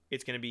think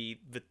it's going to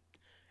be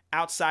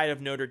outside of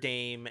Notre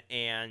Dame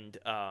and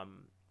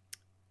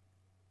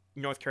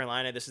North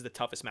Carolina, this is the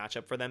toughest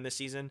matchup for them this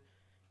season.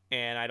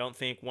 And I don't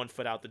think one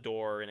foot out the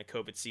door in a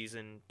COVID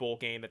season bowl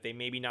game that they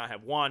maybe not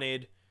have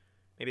wanted.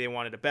 Maybe they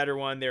wanted a better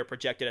one. They were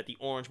projected at the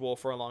Orange Bowl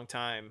for a long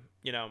time.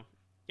 Give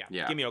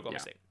me Oklahoma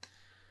State.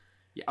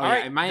 Yeah. Oh,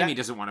 yeah. Miami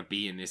doesn't want to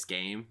be in this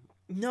game.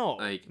 No.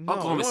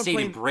 Oklahoma State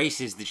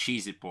embraces the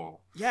Cheez-It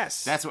Bowl.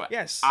 Yes. That's what.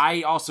 Yes.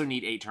 I also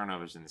need 8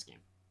 turnovers in this game.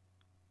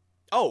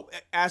 Oh,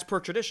 as per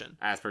tradition.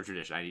 I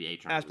need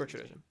 8 turnovers. As per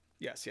tradition.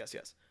 Yes.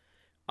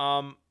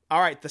 All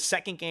right, the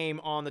second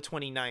game on the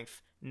 29th,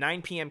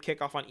 9 p.m.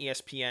 kickoff on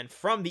ESPN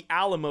from the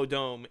Alamo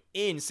Dome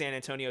in San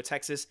Antonio,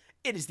 Texas.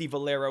 It is the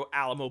Valero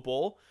Alamo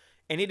Bowl,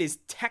 and it is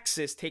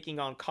Texas taking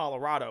on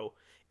Colorado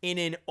in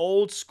an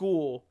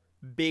old-school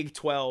Big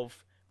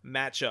 12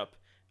 matchup.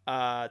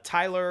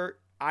 Tyler,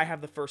 I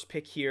have the first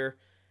pick here.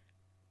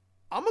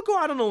 I'm going to go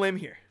out on a limb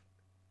here.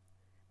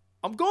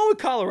 I'm going with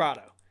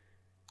Colorado.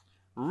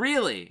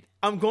 Really?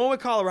 I'm going with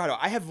Colorado.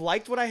 I have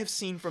liked what I have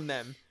seen from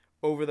them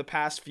over the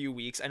past few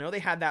weeks. I know they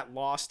had that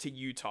loss to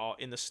Utah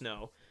in the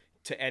snow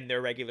to end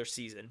their regular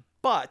season,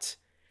 but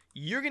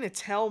You're gonna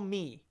tell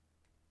me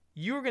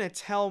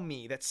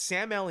that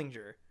Sam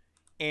Ehlinger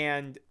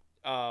and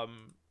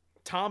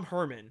Tom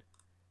Herman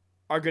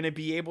are gonna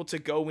be able to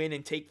go in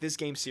and take this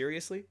game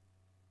seriously?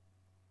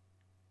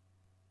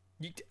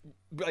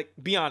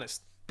 Be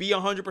honest. Be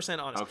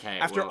 100% honest. Okay.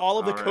 After all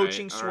of the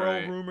coaching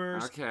swirl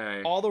rumors,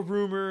 okay, all the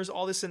rumors,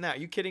 all this and that, are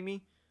you kidding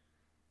me?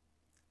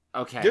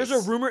 Okay. There's a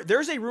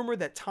rumor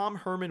that Tom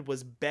Herman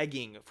was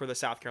begging for the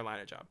South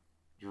Carolina job.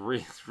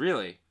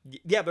 Really?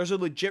 Yeah, there's a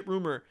legit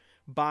rumor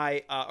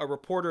by a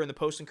reporter in the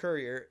Post and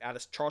Courier out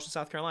of Charleston,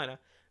 South Carolina,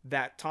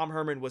 that Tom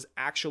Herman was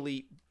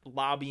actually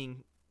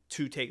lobbying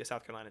to take the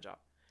South Carolina job.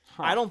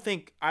 Huh. I don't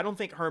think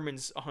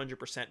Herman's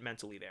 100%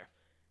 mentally there,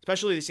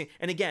 especially this.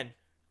 And again,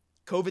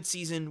 COVID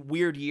season,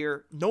 weird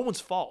year, no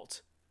one's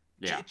fault.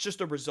 Yeah, it's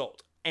just a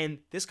result. And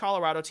this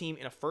Colorado team,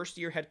 in a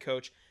first-year head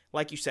coach,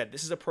 like you said,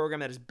 this is a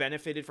program that has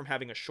benefited from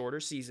having a shorter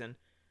season.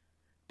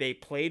 They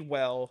played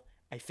well.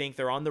 I think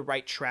they're on the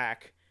right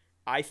track.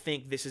 I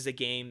think this is a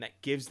game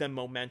that gives them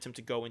momentum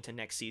to go into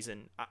next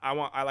season.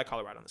 I like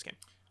Colorado in this game.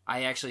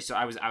 I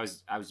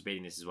was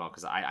debating this as well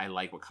because I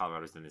like what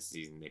Colorado's done this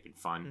season. They've been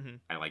fun. Mm-hmm.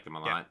 I like them a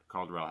lot. Yeah.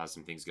 Colorado has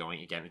some things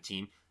going. Again,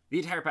 the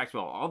entire Pac-12,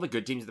 all the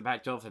good teams of the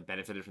Pac-12 have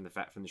benefited from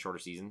the shorter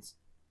seasons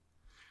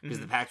because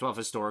the Pac-12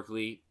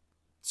 historically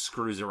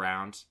screws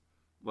around.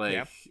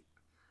 But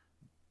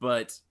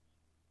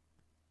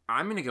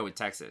I'm gonna go with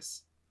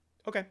Texas.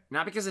 Okay.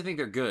 Not because I think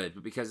they're good,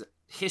 but because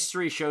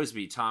history shows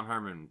me Tom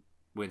Herman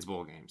wins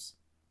bowl games.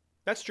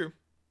 That's true.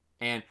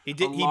 And he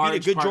beat a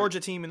good Georgia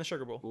team in the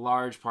Sugar Bowl.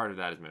 Large part of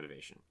that is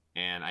motivation,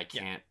 and I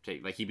can't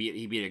take he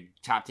beat a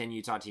top 10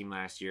 Utah team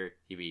last year.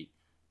 He beat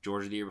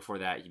Georgia the year before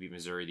that. He beat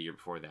Missouri the year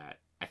before that.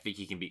 I think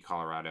he can beat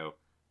Colorado.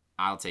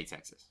 I'll take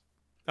Texas.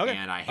 Okay.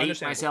 And I hate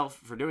myself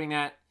for doing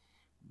that,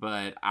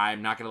 but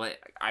I'm not gonna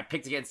I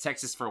picked against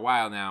Texas for a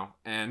while now,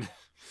 and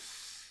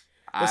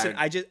listen,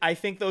 I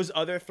think those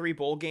other 3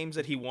 bowl games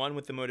that he won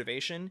with the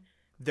motivation,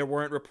 there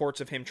weren't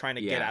reports of him trying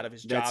to get out of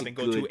his job and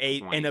go to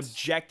an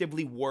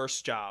objectively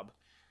worse job.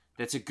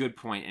 That's a good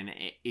point, and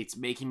it's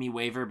making me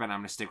waver, but I'm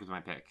going to stick with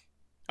my pick.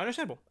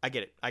 Understandable. I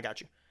get it. I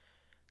got you.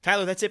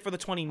 Tyler, that's it for the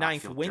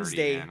 29th.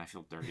 Wednesday. Dirty, man. I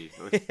feel dirty.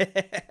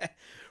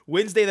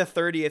 Wednesday the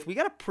 30th. We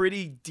got a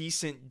pretty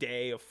decent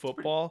day of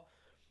football.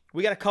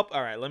 We got a couple.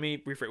 All right, let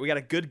me rephrase. We got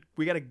a good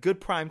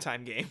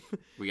primetime game.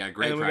 We got a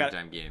great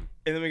primetime game.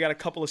 And then we got a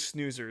couple of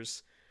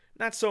snoozers.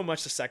 Not so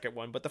much the second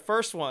one, but the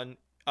first one,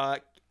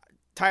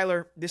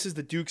 Tyler, this is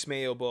the Duke's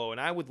Mayo Bowl, and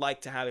I would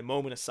like to have a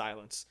moment of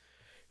silence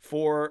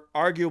for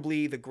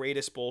arguably the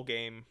greatest bowl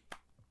game.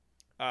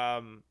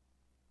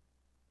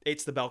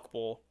 It's the Belk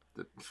Bowl.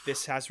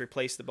 This has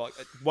replaced the Belk.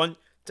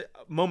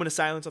 Moment of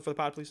silence for the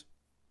pod, please.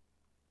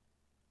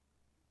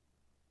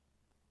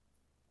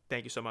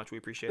 Thank you so much. We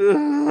appreciate it.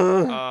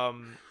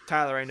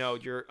 Tyler, I know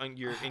you're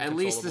at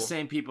least the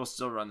same people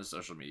still run the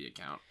social media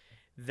account.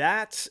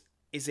 That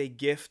is a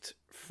gift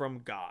from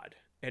God,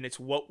 and it's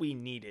what we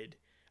needed.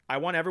 I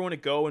want everyone to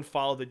go and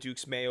follow the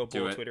Duke's Mayo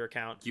Bowl Twitter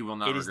account. You will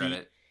not regret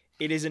it.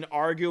 It is an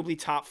arguably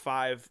top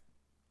 5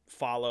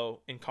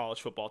 follow in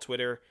college football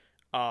Twitter.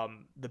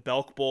 The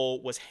Belk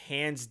Bowl was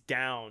hands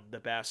down the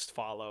best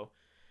follow.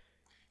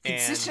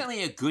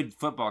 Consistently a good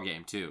football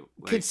game, too.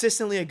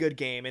 Consistently a good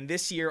game. And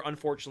this year,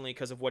 unfortunately,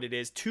 because of what it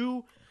is,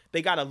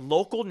 they got a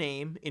local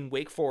name in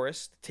Wake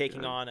Forest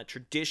taking on a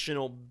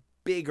traditional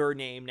bigger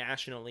name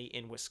nationally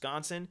in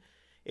Wisconsin.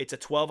 It's a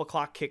 12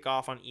 o'clock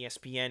kickoff on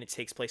ESPN. It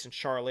takes place in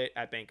Charlotte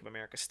at Bank of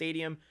America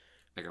Stadium.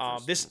 You go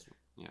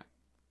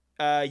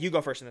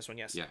first in this one,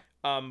 yes. Yeah.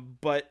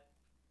 But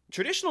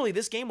traditionally,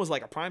 this game was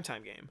like a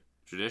primetime game.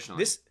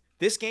 Traditionally.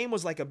 This game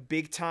was like a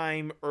big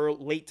time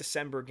late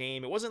December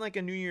game. It wasn't like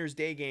a New Year's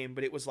Day game,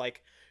 but it was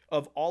like,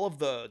 of all of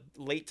the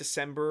late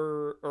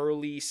December,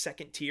 early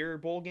second tier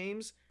bowl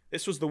games,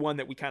 this was the one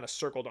that we kind of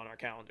circled on our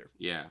calendar.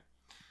 Yeah.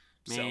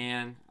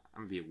 Man,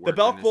 I'm gonna be at work. The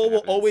Belk Bowl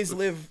will always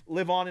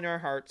live on in our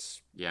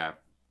hearts. Yeah.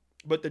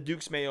 But the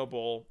Duke's Mayo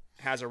Bowl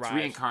has arrived.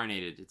 It's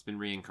reincarnated. It's been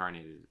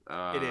reincarnated.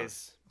 It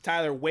is.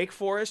 Tyler, Wake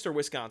Forest or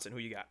Wisconsin? Who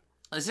you got?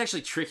 It's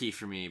actually tricky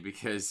for me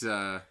because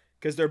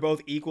they're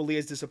both equally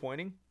as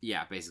disappointing.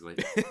 Yeah, basically.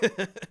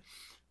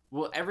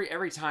 Well,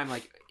 every time,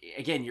 like,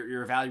 again,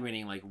 you're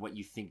evaluating like what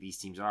you think these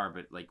teams are,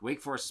 but like Wake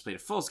Forest has played a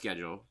full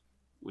schedule,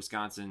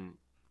 Wisconsin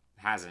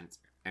hasn't,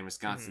 and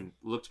Wisconsin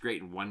looked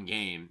great in one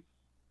game,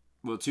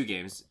 well, 2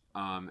 games,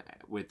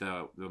 with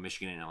the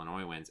Michigan and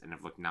Illinois wins, and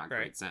have looked not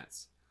great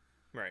since.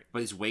 Right.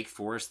 But is Wake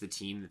Forest the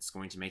team that's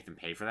going to make them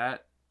pay for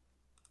that?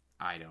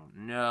 I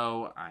don't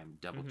know. I'm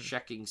double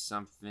checking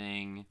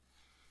something.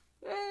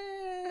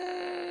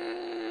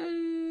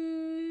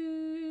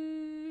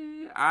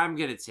 I'm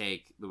going to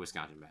take the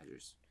Wisconsin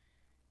Badgers.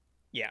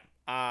 Yeah.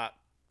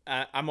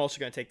 I'm also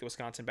going to take the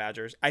Wisconsin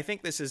Badgers. I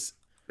think this is...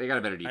 They got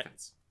a better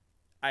defense.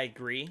 I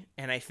agree.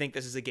 And I think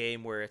this is a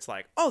game where it's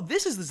like, oh,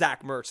 this is the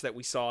Zach Mertz that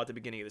we saw at the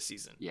beginning of the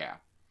season. Yeah.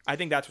 I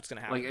think that's what's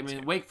going to happen.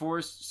 Like, Wake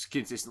Forest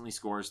consistently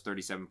scores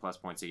 37 plus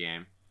points a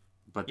game,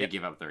 but they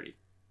give up 30.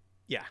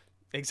 Yeah,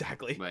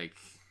 exactly. Like,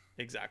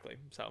 exactly.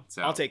 So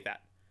I'll take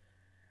that.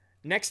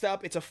 Next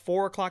up, it's a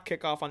 4 o'clock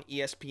kickoff on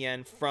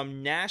ESPN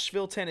from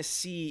Nashville,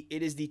 Tennessee.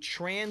 It is the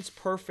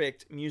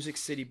TransPerfect Music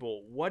City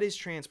Bowl. What is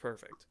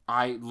TransPerfect?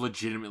 I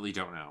legitimately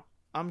don't know.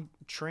 I'm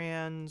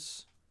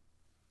TransPerfect.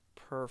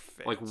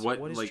 Like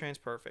what? What is like,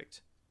 TransPerfect?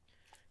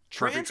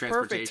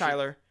 TransPerfect,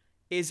 Tyler,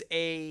 is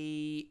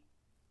a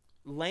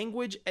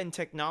language and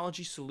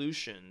technology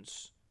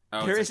solutions.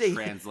 Oh, there it's is a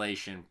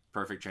translation.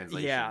 Perfect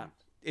translation. Yeah.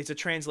 It's a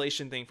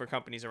translation thing for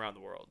companies around the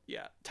world.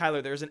 Yeah.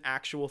 Tyler, there's an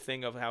actual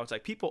thing of how it's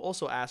like people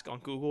also ask on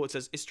Google. It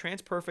says, is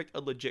TransPerfect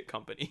a legit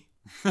company?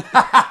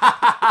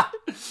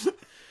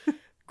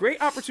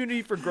 Great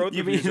opportunity for growth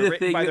reviews are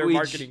written by their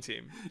marketing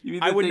team. You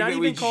mean the thing that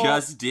we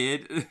just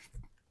did?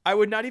 I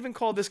would not even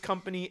call this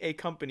company a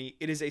company.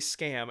 It is a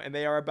scam, and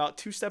they are about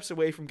 2 steps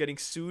away from getting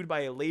sued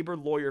by a labor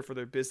lawyer for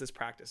their business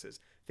practices.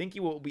 Think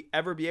you will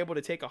ever be able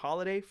to take a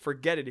holiday?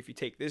 Forget it if you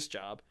take this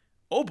job.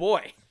 Oh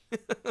boy.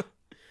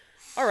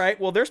 All right,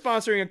 well, they're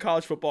sponsoring a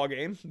college football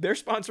game. They're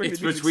sponsoring. It's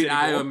between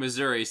Iowa and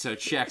Missouri, so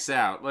checks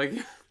out. Like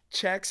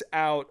checks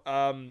out.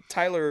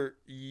 Tyler,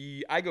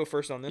 I go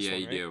first on this one. Yeah,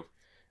 you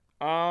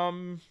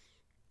do.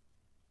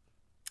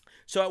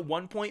 So at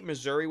one point,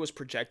 Missouri was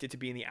projected to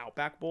be in the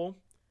Outback Bowl,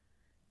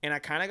 and I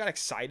kind of got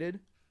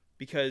excited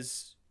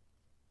because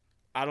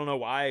I don't know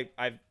why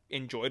I've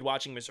enjoyed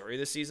watching Missouri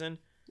this season.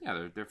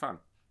 Yeah, they're fun.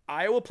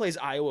 Iowa plays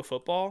Iowa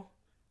football,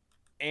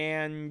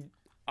 and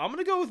I'm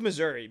gonna go with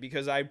Missouri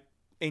because I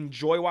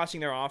enjoy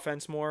watching their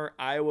offense more.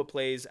 Iowa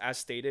plays, as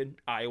stated,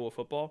 Iowa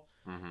football.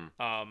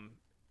 Mm-hmm.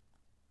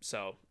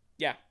 So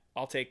yeah,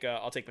 I'll take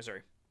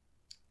Missouri.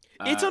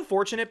 It's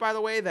unfortunate, by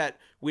the way, that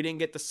we didn't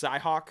get the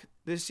Cyhawk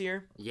this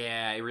year.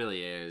 Yeah, it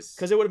really is.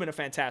 Because it would have been a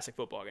fantastic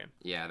football game.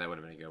 Yeah, that would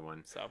have been a good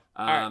one. So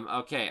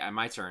okay,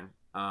 my turn.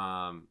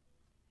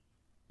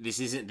 This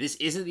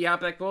isn't the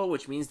Outback Bowl,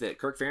 which means that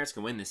Kirk Ferentz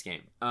can win this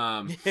game.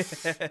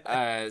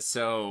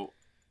 So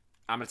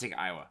I'm gonna take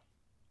Iowa.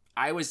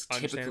 Iowa's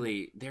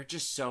typically, they're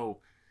just so,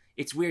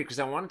 it's weird because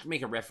I wanted to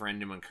make a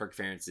referendum on Kirk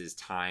Ferentz's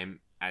time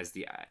as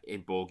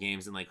in bowl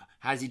games and like,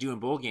 how's he do in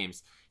bowl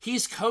games?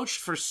 He's coached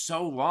for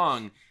so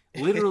long.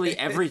 Literally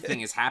everything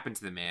has happened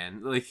to the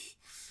man. Like,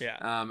 yeah.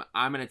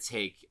 I'm going to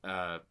take,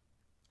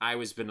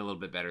 Iowa's been a little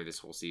bit better this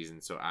whole season,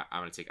 so I'm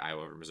going to take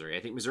Iowa over Missouri. I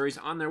think Missouri's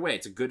on their way.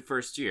 It's a good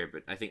first year,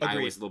 but I think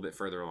Iowa's a little bit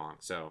further along.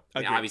 So, I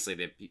mean, obviously,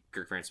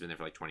 Kirk Ferentz has been there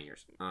for like 20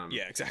 years.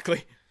 Yeah,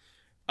 exactly.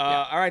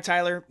 All right,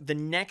 Tyler, the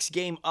next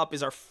game up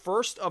is our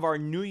first of our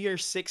New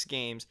Year's 6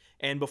 games.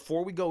 And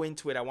before we go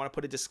into it, I want to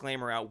put a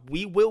disclaimer out.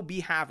 We will be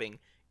having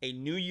a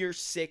New Year's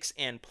 6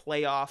 and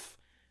playoff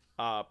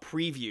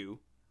preview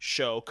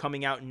show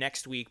coming out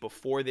next week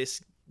before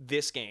this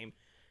game.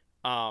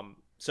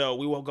 So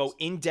we will go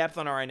in depth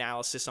on our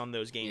analysis on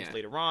those games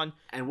later on.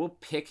 And we'll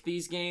pick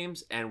these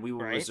games, and we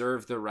will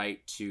reserve the right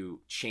to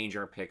change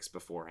our picks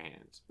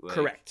beforehand.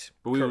 Correct.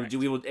 But we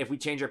will if we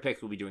change our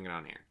picks, we'll be doing it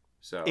on air.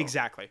 So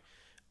exactly.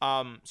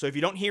 So if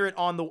you don't hear it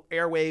on the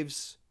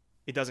airwaves,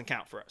 it doesn't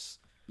count for us.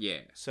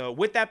 Yeah. So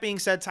with that being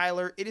said,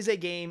 Tyler, it is a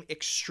game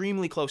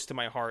extremely close to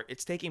my heart.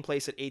 It's taking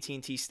place at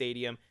AT&T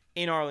Stadium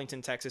in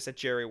Arlington, Texas at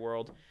Jerry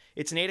World.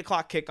 It's an 8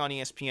 o'clock kick on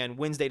ESPN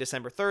Wednesday,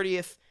 December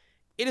 30th.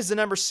 It is the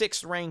number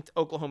 6 ranked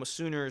Oklahoma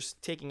Sooners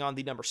taking on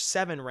the number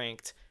 7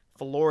 ranked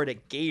Florida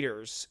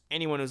Gators.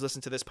 Anyone who's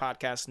listened to this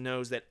podcast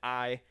knows that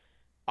I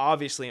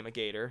obviously am a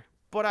Gator,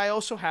 but I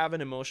also have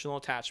an emotional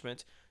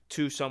attachment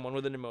to someone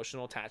with an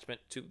emotional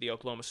attachment to the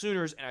Oklahoma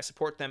Sooners, and I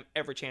support them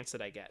every chance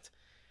that I get.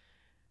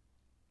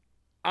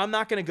 I'm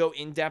not going to go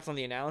in depth on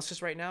the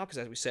analysis right now because,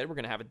 as we said, we're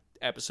going to have an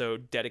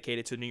episode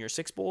dedicated to New Year's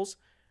 6 Bowls.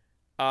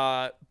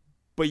 But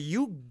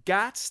you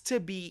got to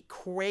be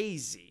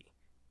crazy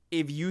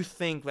if you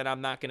think that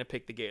I'm not going to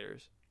pick the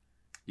Gators.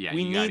 Yeah,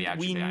 we need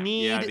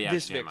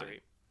this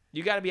victory.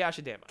 You got to be out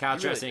your damn mind. Kyle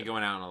Trask ain't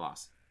going out on a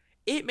loss.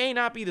 It may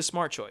not be the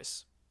smart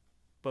choice,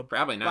 but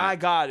probably not. By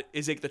God,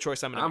 is it the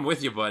choice I'm going to make? I'm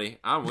with you, buddy.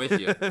 I'm with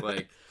you.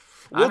 Like,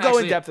 we'll go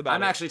in depth about it.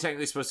 I'm actually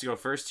technically supposed to go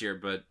first here,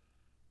 but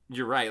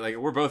you're right. Like,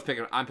 we're both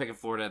picking. I'm picking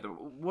Florida.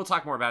 We'll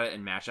talk more about it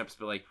in matchups,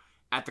 but like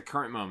at the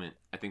current moment,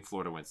 I think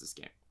Florida wins this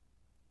game.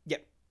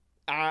 Yep.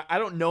 I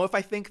don't know if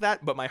I think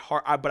that, but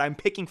but I'm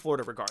picking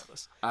Florida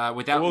regardless.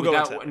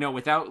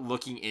 Without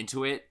looking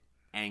into it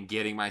and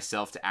getting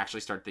myself to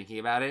actually start thinking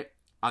about it,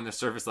 on the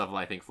surface level,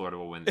 I think Florida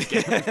will win this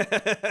game.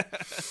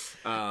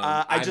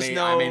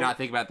 I may not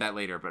think about that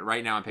later, but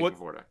right now I'm picking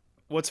Florida.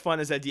 What's fun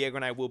is that Diego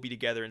and I will be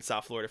together in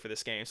South Florida for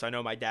this game. So I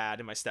know my dad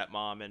and my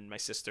stepmom and my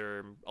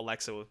sister,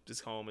 Alexa,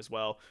 is home as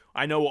well.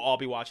 I know we'll all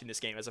be watching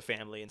this game as a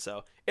family, and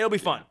so it'll be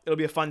fun. It'll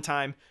be a fun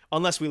time,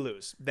 unless we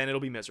lose. Then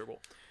it'll be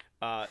miserable.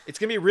 It's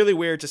going to be really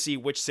weird to see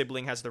which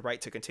sibling has the right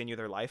to continue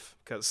their life,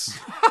 because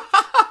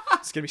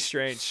it's going to be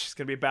strange. It's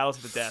going to be a battle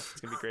to the death.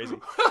 It's going to be crazy.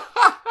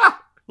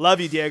 Love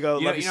you, Diego.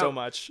 Love you so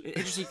much.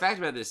 Interesting fact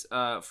about this.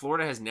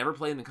 Florida has never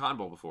played in the Cotton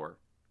Bowl before.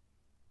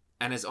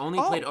 And has only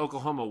played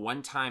Oklahoma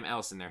one time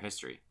else in their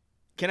history.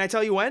 Can I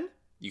tell you when?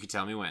 You can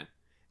tell me when.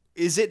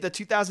 Is it the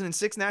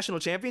 2006 National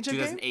Championship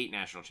 2008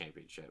 National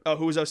Championship. Oh,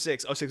 who was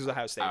 06? 06 was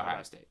Ohio State.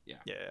 Ohio State, yeah.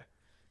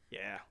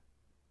 Yeah.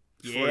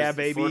 Yeah,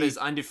 baby. Florida's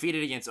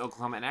undefeated against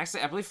Oklahoma, and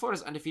actually, I believe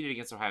Florida's undefeated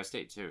against Ohio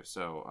State too.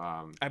 So,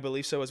 I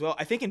believe so as well.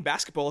 I think in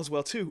basketball as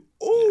well too.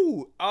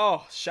 Ooh, yeah.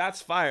 Oh,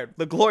 shots fired!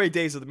 The glory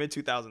days of the mid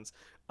 2000s.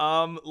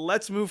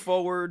 Let's move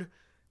forward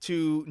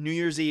to New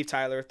Year's Eve,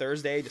 Tyler.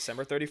 Thursday,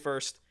 December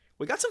 31st.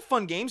 We got some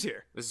fun games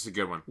here. This is a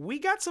good one. We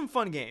got some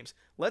fun games.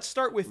 Let's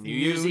start with New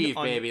Year's Eve,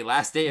 baby.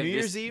 Last day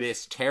of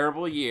this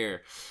terrible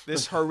year.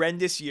 This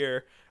horrendous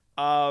year.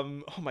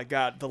 Oh my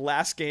God, the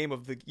last game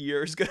of the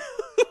year is gonna.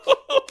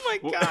 Oh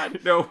my God.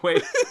 No,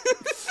 wait.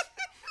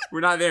 We're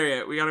not there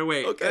yet. We gotta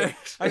wait. Okay,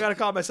 I gotta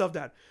calm myself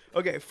down.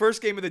 Okay,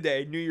 first game of the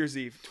day, New Year's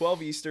Eve,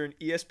 12 Eastern,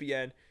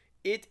 ESPN.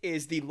 It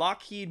is the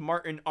Lockheed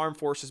Martin Armed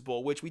Forces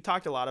Bowl, which we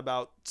talked a lot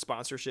about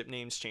sponsorship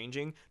names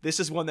changing. This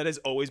is one that has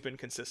always been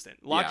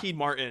consistent. Lockheed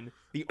Martin,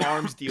 the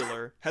arms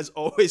dealer, has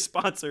always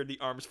sponsored the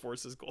Armed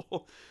Forces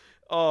Bowl.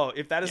 Oh,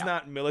 if that is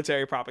not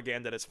military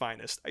propaganda at its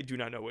finest, I do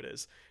not know what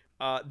is.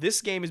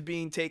 This game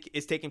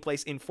is taking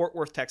place in Fort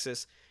Worth,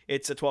 Texas.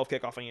 It's a 12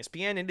 kickoff on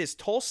ESPN. It is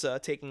Tulsa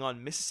taking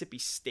on Mississippi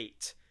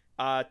State.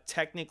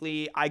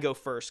 Technically, I go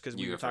first because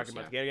we were talking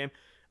about the Gator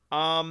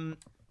game.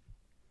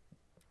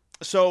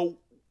 So,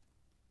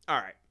 all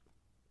right.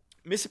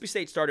 Mississippi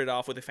State started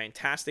off with a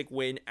fantastic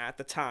win at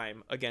the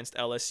time against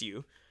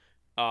LSU.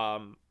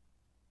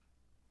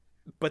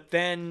 But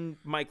then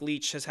Mike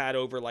Leach has had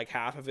over like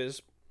half of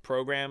his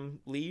program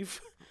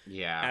leave.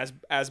 Yeah.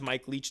 As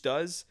Mike Leach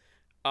does.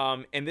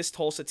 And this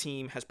Tulsa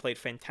team has played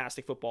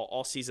fantastic football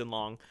all season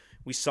long.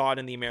 We saw it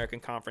in the American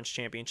Conference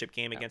Championship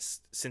game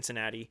against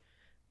Cincinnati.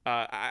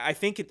 I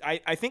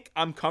think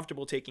I'm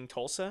comfortable taking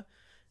Tulsa.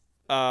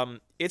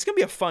 It's gonna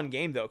be a fun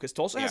game though, because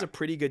Tulsa has a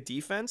pretty good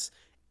defense,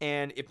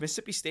 and if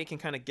Mississippi State can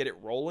kind of get it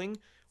rolling,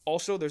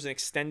 also there's an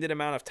extended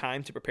amount of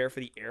time to prepare for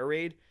the air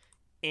raid,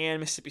 and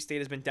Mississippi State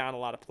has been down a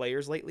lot of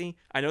players lately.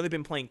 I know they've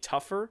been playing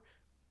tougher,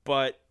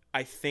 but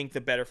I think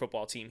the better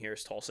football team here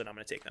is Tulsa, and I'm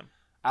gonna take them.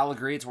 I'll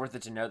agree. It's worth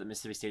it to note that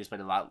Mississippi State has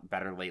played a lot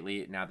better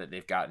lately now that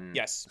they've gotten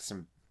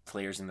some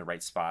players in the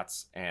right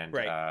spots, and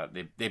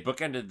they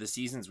bookended the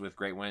seasons with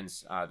great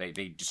wins.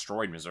 They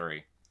destroyed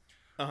Missouri.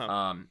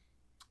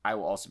 I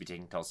will also be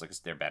taking Tulsa because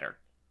they're better.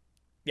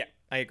 Yeah,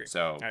 I agree.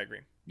 I agree.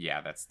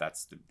 Yeah,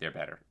 they're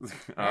better.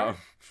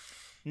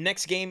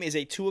 Next game is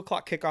a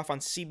 2:00 kickoff on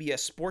CBS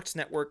Sports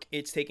Network.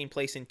 It's taking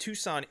place in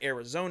Tucson,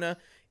 Arizona.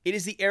 It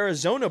is the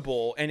Arizona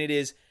Bowl, and it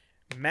is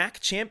MAC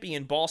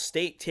champion Ball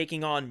State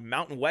taking on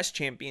Mountain West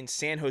champion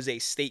San Jose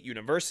State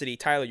University.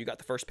 Tyler, you got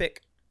the first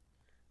pick.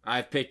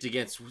 I've picked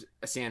against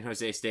San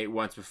Jose State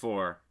once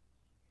before.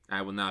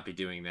 I will not be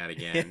doing that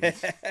again. I'm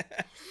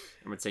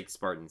going to take the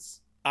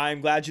Spartans.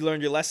 I'm glad you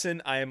learned your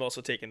lesson. I am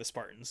also taking the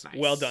Spartans. Nice.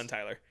 Well done,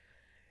 Tyler.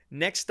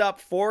 Next up,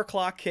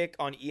 4:00 kick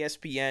on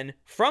ESPN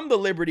from the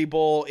Liberty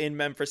Bowl in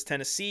Memphis,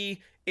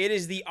 Tennessee. It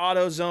is the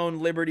AutoZone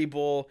Liberty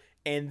Bowl,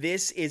 and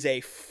this is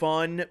a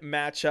fun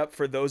matchup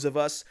for those of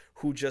us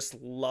who just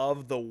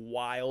love the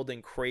wild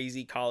and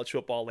crazy college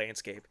football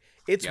landscape.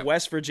 It's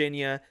West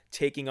Virginia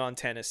taking on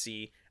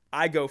Tennessee.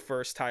 I go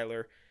first,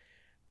 Tyler.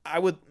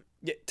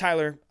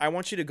 Tyler, I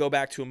want you to go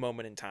back to a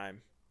moment in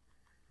time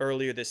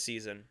earlier this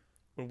season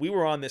when we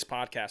were on this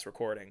podcast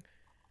recording,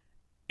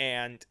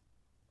 and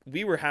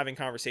we were having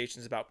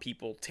conversations about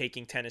people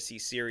taking Tennessee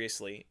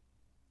seriously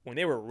when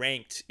they were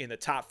ranked in the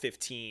top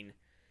 15.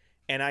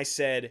 And I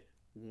said,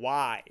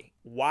 why?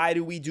 Why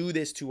do we do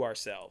this to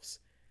ourselves?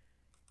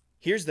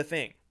 Here's the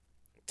thing.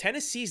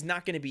 Tennessee's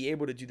not going to be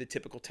able to do the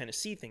typical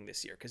Tennessee thing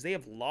this year because they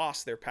have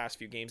lost their past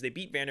few games. They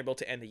beat Vanderbilt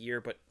to end the year,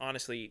 but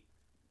honestly,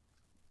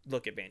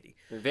 look at Vandy.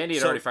 Vandy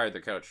had already fired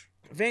their coach.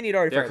 Vandy had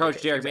already fired their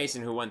coach, Derek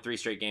Mason, who won 3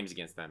 straight games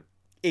against them.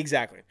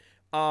 Exactly.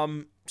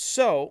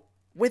 So,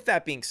 with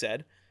that being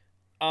said,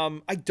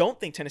 I don't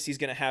think Tennessee's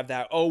going to have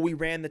that, we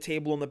ran the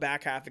table in the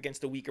back half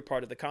against the weaker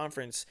part of the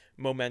conference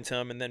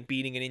momentum and then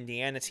beating an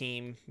Indiana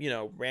team,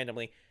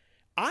 randomly.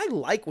 I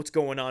like what's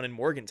going on in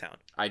Morgantown.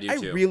 I do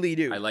too. I really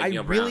do. I like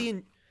Neil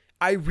Brown.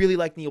 I really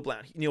like Neil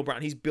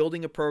Brown. He's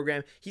building a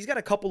program. He's got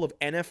a couple of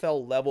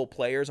NFL level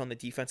players on the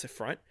defensive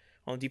front,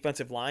 on the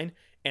defensive line,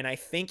 and I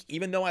think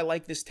even though I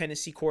like this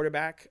Tennessee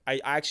quarterback,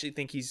 I actually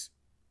think he's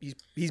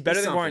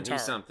better than Guarantaro.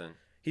 He's something.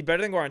 He's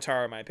better than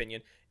Guarantaro in my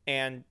opinion,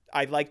 and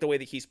I like the way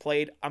that he's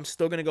played. I'm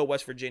still going to go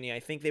West Virginia. I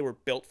think they were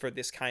built for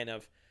this kind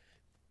of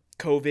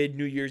COVID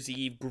New Year's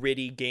Eve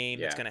gritty game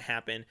that's going to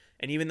happen.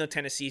 And even though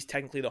Tennessee is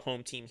technically the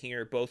home team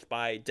here, both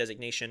by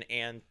designation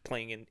and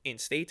playing in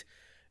state,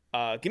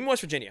 give me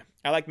West Virginia.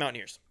 I like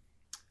Mountaineers.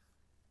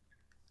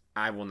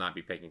 I will not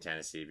be picking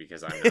Tennessee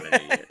because I'm not an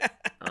idiot.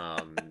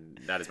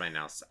 That is my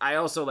analysis. I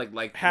also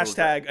like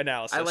hashtag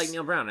analysis. I like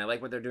Neil Brown. I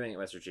like what they're doing at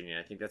West Virginia.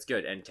 I think that's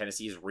good. And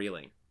Tennessee is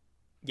reeling.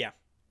 Yeah,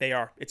 they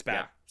are. It's bad.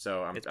 Yeah,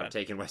 so I'm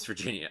taking West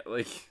Virginia.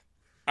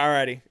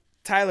 Alrighty,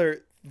 Tyler.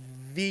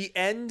 The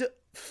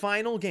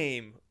final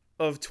game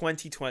of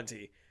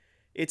 2020.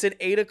 It's an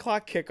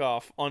 8:00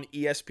 kickoff on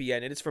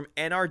ESPN. It is from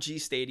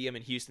NRG Stadium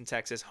in Houston,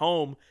 Texas,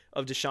 home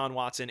of Deshaun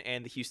Watson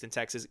and the Houston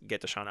Texans.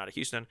 Get Deshaun out of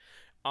Houston.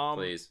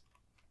 Please.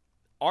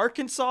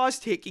 Arkansas is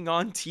taking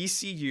on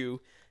TCU.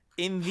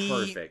 In the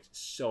perfect,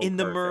 so in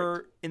the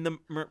perfect.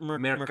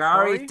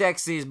 Mercari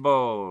Texas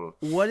Bowl.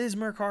 What is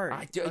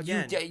Mercari?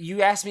 Again,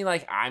 you asked me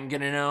like I'm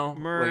gonna know.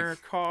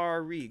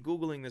 Mercari.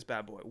 Googling this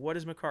bad boy. What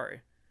is Mercari?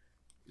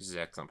 This is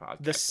excellent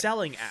podcast. The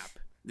selling app.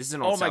 This is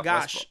an old Southwest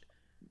gosh, bowl.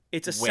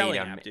 It's a selling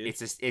app, dude.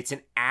 It's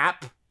an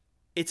app.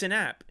 It's an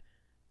app.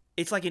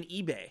 It's like an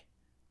eBay.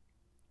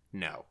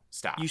 No,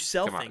 stop. You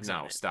sell things.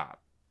 No,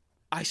 stop.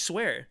 I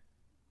swear.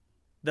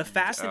 The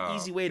fast and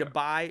easy way to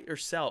buy or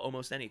sell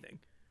almost anything.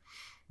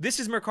 This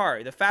is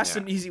Mercari, the fast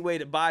and easy way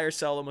to buy or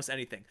sell almost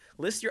anything.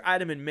 List your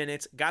item in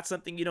minutes. Got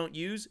something you don't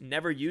use,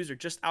 never use, or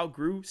just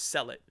outgrew,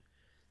 sell it.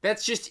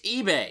 That's just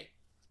eBay.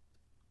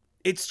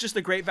 It's just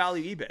a great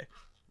value eBay.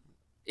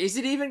 Is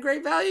it even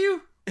great value?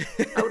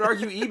 I would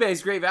argue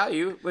eBay's great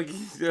value. Like,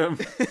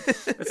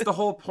 that's the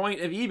whole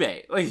point of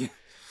eBay. Like,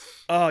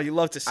 oh, you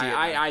love to see it.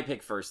 I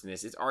pick first in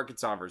this. It's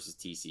Arkansas versus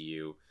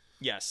TCU.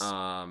 Yes.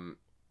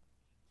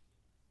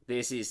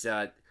 This is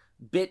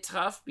bit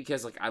tough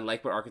because like I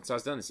like what Arkansas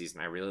has done this season.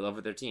 I really love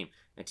with their team,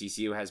 and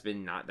TCU has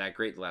been not that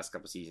great the last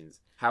couple seasons.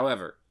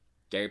 However,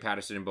 Gary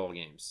Patterson in bowl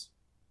games.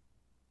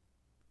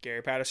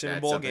 Gary Patterson in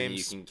That's bowl something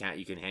games.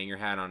 You can hang your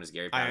hat on as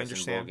Gary Patterson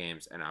in bowl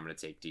games, and I'm going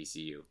to take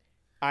TCU.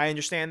 I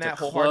understand that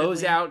to wholeheartedly.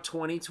 Close out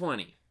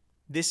 2020.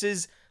 This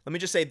is, let me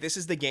just say, this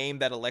is the game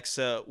that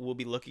Alexa will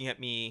be looking at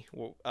me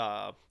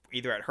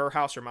either at her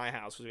house or my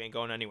house because we ain't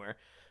going anywhere.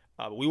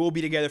 We will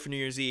be together for New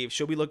Year's Eve.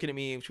 She'll be looking at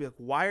me and she'll be like,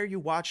 why are you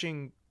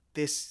watching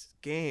this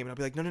game? And I'll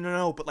be like,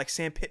 no, but like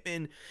Sam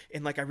Pittman,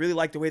 and like I really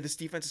like the way this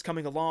defense is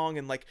coming along,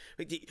 and like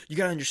you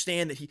gotta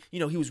understand that he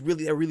was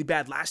really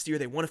bad last year.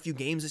 They won a few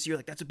games this year,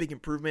 like that's a big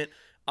improvement.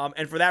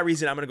 And for that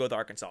reason, I'm gonna go with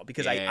Arkansas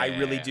because I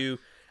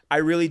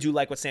really do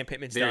like what Sam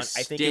Pittman's done.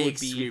 I think it would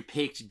be. You're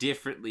picked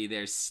differently.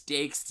 There's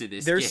stakes to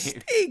this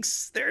game.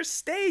 There's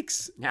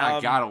stakes. Now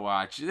I gotta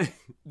watch.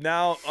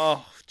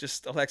 Now,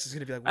 just Alexa's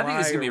gonna be like. I think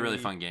it's gonna be a really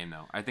fun game,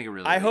 though.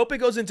 I hope it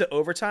goes into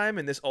overtime,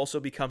 and this also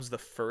becomes the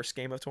first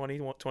game of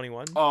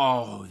 2021.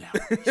 Oh,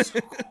 that would be so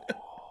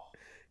cool.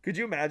 Could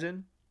you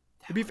imagine?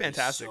 It'd be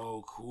fantastic.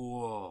 So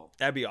cool.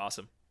 That'd be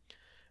awesome.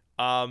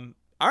 All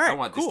right. I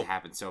want this to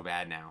happen so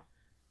bad now.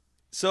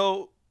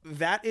 So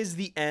that is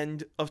the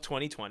end of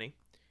 2020.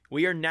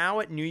 We are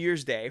now at New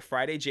Year's Day,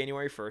 Friday,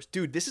 January 1st.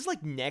 Dude, this is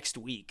like next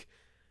week.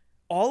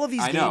 All of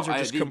these games are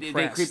just compressed.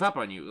 They creep up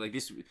on you like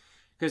this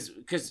because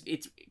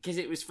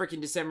it was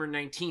freaking December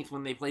 19th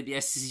when they played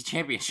the SEC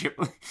championship.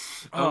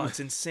 It's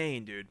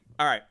insane, dude.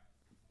 All right,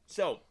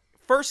 so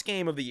first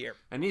game of the year,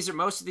 and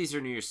most of these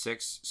are New Year's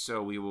 6,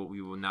 so we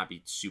will not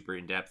be super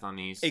in depth on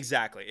these.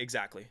 Exactly.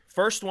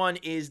 First one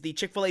is the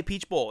Chick-fil-A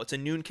Peach Bowl. It's a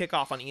noon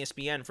kickoff on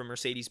ESPN from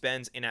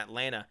Mercedes-Benz in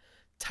Atlanta.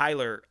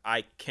 Tyler,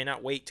 I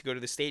cannot wait to go to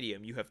the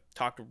stadium. You have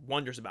talked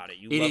wonders about it.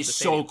 It is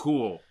so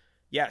cool.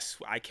 Yes,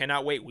 I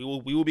cannot wait. We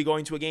will be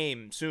going to a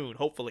game soon,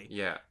 hopefully.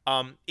 Yeah.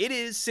 It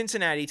is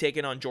Cincinnati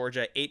taking on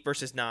Georgia, 8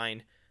 versus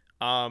 9.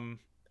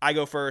 I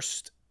go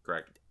first.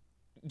 Correct.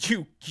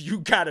 You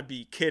gotta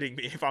be kidding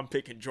me if I'm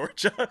picking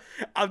Georgia.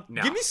 Give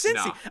me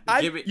Cincy.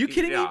 You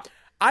kidding me?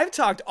 I've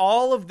talked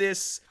all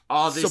this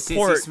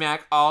support. Cincy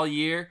smack all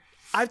year.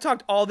 I've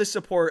talked all this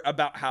support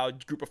about how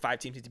group of 5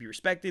 teams need to be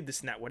respected,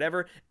 this and that,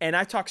 whatever. And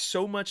I talk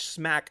so much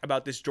smack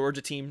about this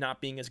Georgia team not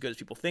being as good as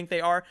people think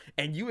they are.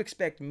 And you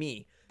expect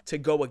me to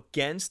go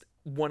against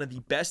one of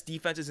the best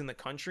defenses in the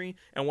country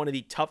and one of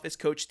the toughest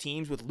coach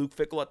teams with Luke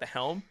Fickell at the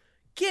helm?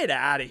 Get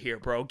out of here,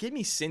 bro. Give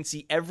me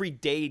Cincy every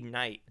day,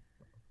 night.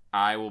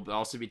 I will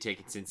also be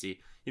taking Cincy.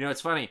 You know,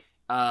 it's funny.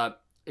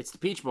 It's the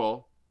Peach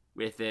Bowl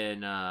with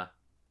an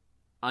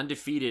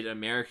undefeated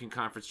American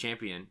Conference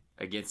champion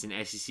against an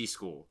SEC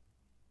school.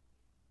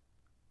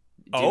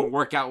 It didn't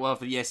work out well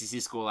for the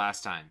SEC school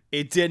last time.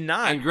 It did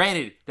not. And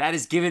granted, that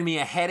has given me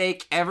a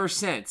headache ever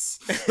since.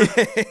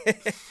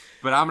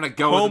 But I'm going to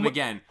go with them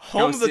again.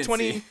 Home of the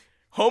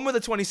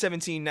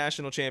 2017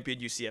 national champion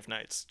UCF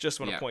Knights. Just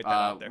want to point that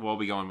out there. We'll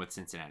be going with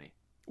Cincinnati.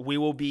 We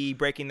will be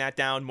breaking that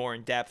down more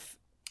in depth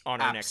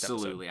on our next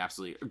episode.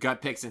 Absolutely.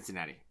 Gut pick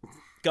Cincinnati.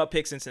 Gut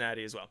pick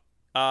Cincinnati as well.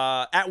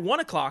 At 1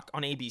 o'clock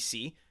on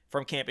ABC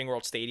from Camping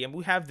World Stadium,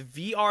 we have the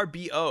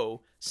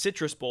VRBO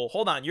Citrus Bowl.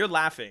 Hold on, you're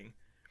laughing.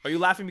 Are you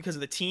laughing because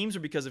of the teams or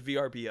because of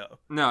VRBO?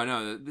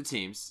 No, the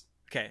teams.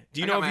 Okay.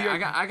 Do you know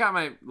VRBO? I got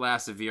my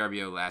last of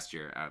VRBO last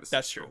year out of the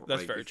That's true.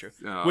 That's very true.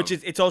 Which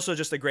is, it's also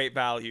just a great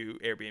value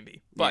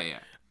Airbnb. But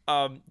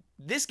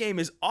this game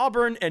is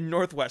Auburn and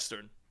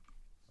Northwestern.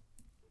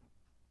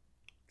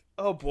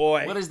 Oh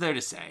boy. What is there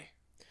to say?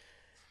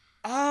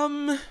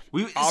 Auburn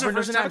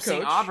doesn't have a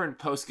coach. Auburn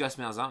post Gus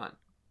Malzahn.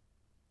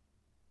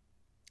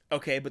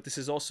 Okay, but this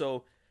is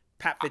also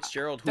Pat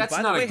Fitzgerald. Who, that's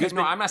not a good.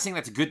 No, I'm not saying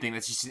that's a good thing.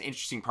 That's just an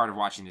interesting part of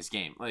watching this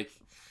game. Like,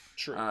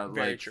 true,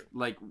 very true.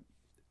 Like,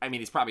 I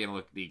mean, it's probably gonna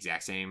look the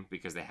exact same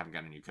because they haven't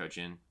got a new coach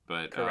in.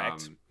 But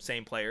correct,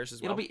 same players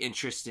as well. It'll be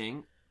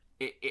interesting.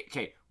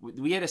 Okay,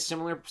 we had a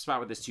similar spot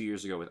with this 2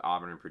 years ago with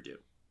Auburn and Purdue.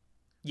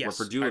 Yes,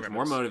 where Purdue was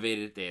more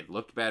motivated. They had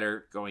looked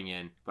better going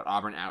in, but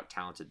Auburn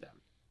out-talented them.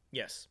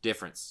 Yes.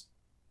 Difference.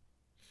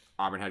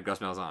 Auburn had Gus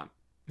Malzahn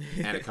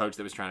and a coach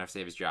that was trying to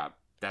save his job.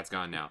 That's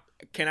gone now.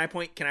 Can I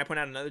point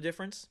out another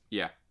difference?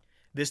 Yeah.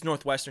 This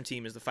Northwestern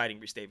team is the Fighting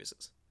Reese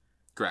Davises.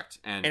 Correct.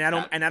 And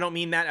I don't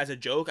mean that as a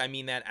joke. I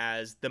mean that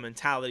as the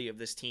mentality of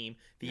this team,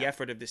 the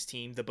effort of this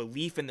team, the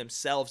belief in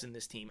themselves in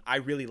this team. I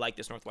really like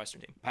this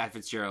Northwestern team. Pat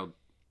Fitzgerald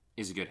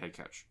is a good head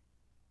coach.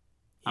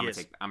 I'm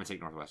gonna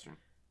take Northwestern.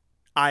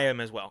 I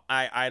am as well.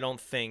 I don't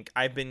think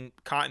I've been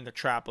caught in the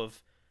trap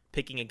of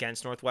picking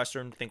against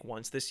Northwestern, I think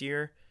once this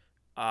year.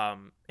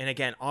 And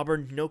again,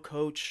 Auburn, no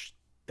coach.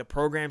 The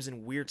program's in a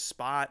weird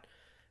spot.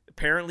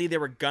 Apparently they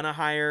were gonna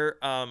hire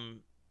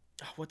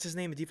what's his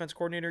name? The defense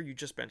coordinator? You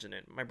just mentioned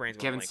it. My brain's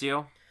going Kevin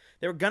Steele.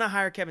 They were gonna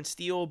hire Kevin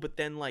Steele, but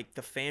then like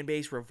the fan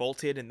base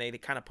revolted and they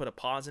kind of put a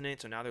pause in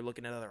it. So now they're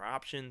looking at other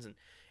options, and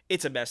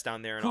it's a mess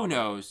down there. Who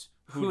knows?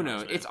 Who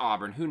knows? It's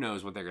Auburn. Who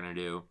knows what they're gonna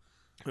do?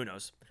 Who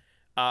knows?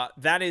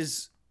 That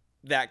is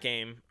that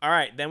game. All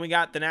right, then we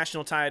got the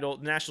national title,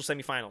 the national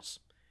semifinals.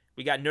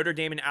 We got Notre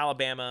Dame and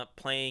Alabama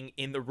playing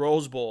in the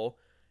Rose Bowl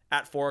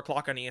at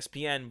 4:00 on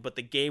ESPN, but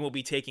the game will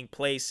be taking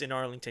place in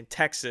Arlington,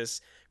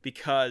 Texas,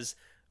 because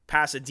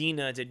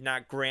Pasadena did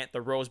not grant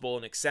the Rose Bowl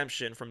an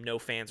exemption from no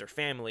fans or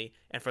family.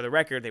 And for the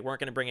record, they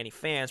weren't going to bring any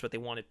fans, but they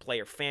wanted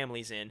player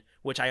families in,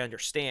 which I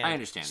understand. I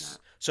understand that.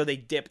 So they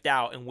dipped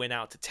out and went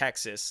out to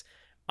Texas.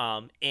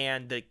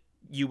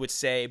 You would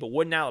say, but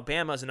wouldn't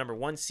Alabama, as the number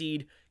 1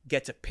 seed,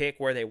 get to pick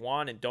where they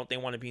want? And don't they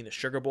want to be in the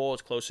Sugar Bowl?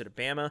 It's closer to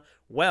Bama.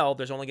 Well,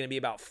 there's only going to be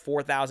about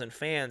 4,000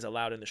 fans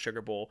allowed in the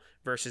Sugar Bowl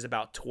versus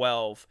about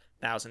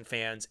 12,000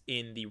 fans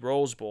in the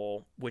Rose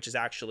Bowl, which is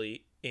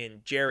actually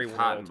in Jerry World.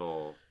 Cotton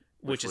Bowl.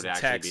 Which is in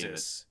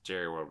Texas.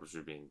 Jerry World, which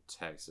would be in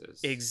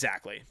Texas.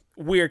 Exactly.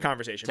 Weird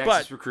conversation.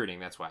 Texas recruiting,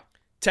 that's why.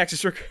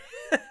 Texas recruiting.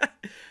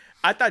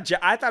 I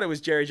thought it was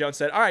Jerry Jones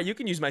said, all right, you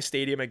can use my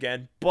stadium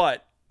again,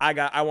 but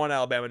I want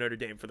Alabama Notre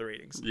Dame for the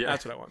ratings. Yeah.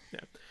 That's what I want.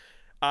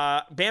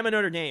 Yeah. Bama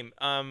Notre Dame.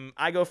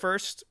 I go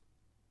first.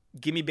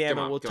 Give me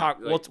Bama. We'll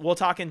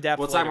talk in depth.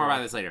 We'll talk more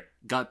about this later.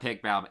 Gut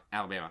pick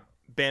Alabama.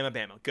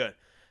 Bama. Good.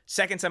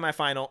 Second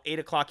semifinal,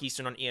 8:00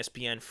 Eastern on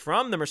ESPN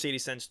from the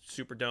Mercedes-Benz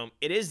Superdome.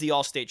 It is the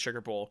All-State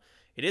Sugar Bowl.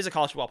 It is a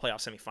college football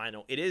playoff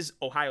semifinal. It is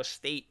Ohio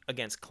State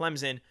against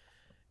Clemson.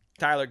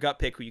 Tyler, gut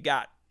pick. Who you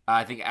got?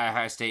 I think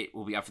Ohio State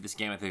will be up for this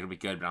game. I think it'll be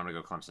good, but I'm going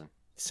to go Clemson.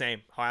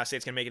 Same. Ohio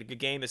State's going to make it a good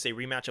game. This is a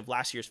rematch of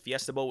last year's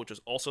Fiesta Bowl, which was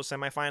also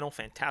semifinal.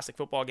 Fantastic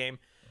football game.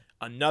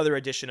 Another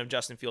edition of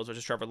Justin Fields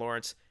versus Trevor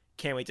Lawrence.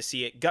 Can't wait to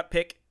see it. Gut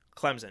pick,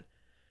 Clemson.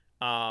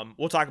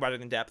 We'll talk about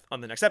it in depth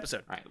on the next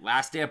episode. All right,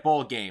 last day of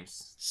bowl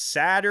games.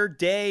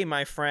 Saturday,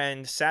 my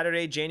friend.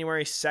 Saturday,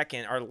 January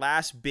 2nd. Our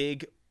last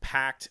big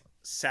packed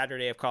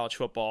Saturday of college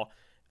football.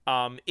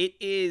 It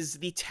is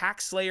the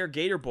Tax Slayer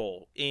Gator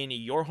Bowl in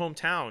your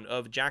hometown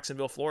of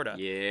Jacksonville, Florida.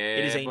 Yeah,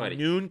 it is a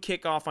noon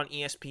kickoff on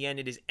ESPN.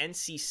 It is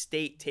NC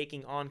State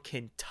taking on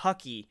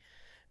Kentucky.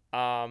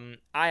 I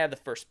have the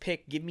first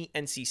pick. Give me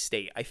NC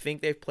State. I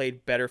think they've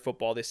played better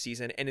football this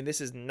season, and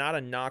this is not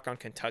a knock on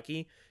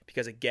Kentucky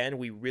because, again,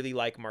 we really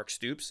like Mark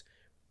Stoops,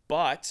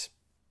 but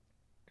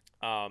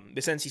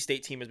this NC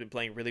State team has been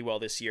playing really well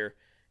this year,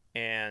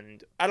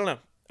 and I don't know.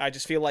 I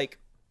just feel like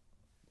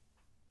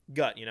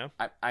gut,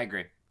 I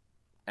agree.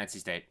 NC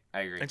State.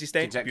 I agree. NC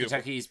State?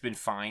 Kentucky's been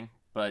fine,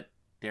 but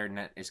they're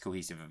not as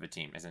cohesive of a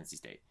team as NC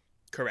State.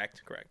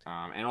 Correct.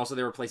 And also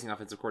they're replacing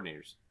offensive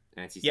coordinators.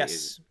 And NC State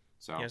yes.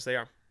 Yes, they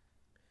are.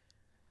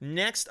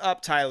 Next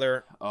up,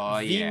 Tyler.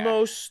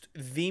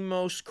 The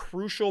most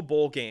crucial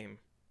bowl game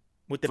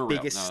with the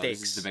biggest stakes.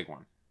 This is the big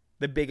one.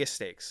 The biggest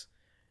stakes.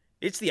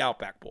 It's the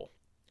Outback Bowl.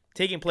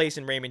 Taking place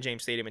in Raymond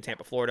James Stadium in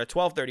Tampa, Florida.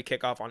 12:30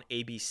 kickoff on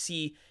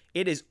ABC.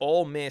 It is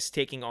Ole Miss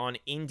taking on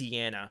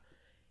Indiana.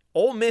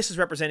 Ole Miss is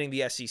representing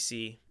the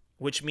SEC,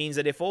 which means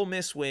that if Ole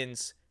Miss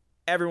wins,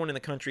 everyone in the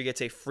country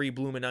gets a free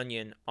Bloomin'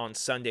 Onion on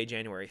Sunday,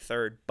 January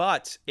 3rd.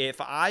 But if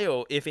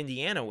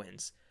Indiana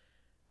wins,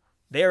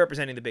 they are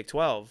representing the Big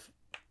 12.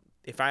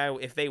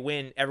 If they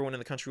win, everyone in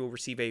the country will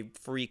receive a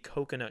free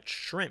coconut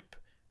shrimp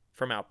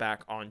from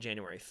Outback on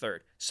January 3rd.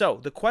 So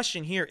the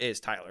question here is,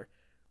 Tyler,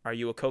 are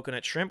you a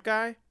coconut shrimp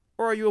guy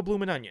or are you a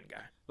Bloomin' Onion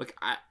guy? Look,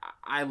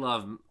 I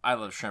love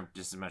shrimp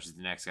just as much as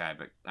the next guy,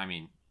 but I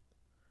mean,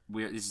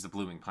 this is a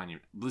Blooming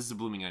Onion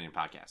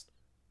podcast.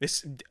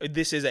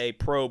 This is a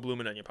pro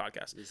Bloomin' Onion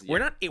podcast.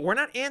 We're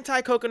not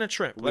anti coconut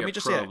shrimp. Let me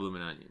just say pro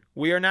Bloomin' Onion.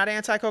 We are not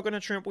anti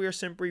coconut shrimp. We are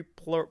simply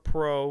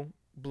pro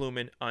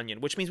Bloomin' Onion,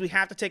 which means we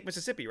have to take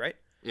Mississippi, right?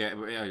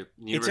 Yeah,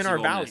 it's in our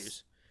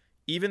values.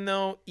 Even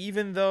though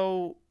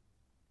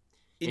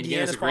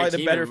Indiana's probably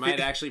the better. Might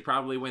actually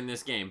probably win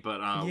this game,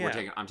 but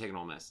I'm taking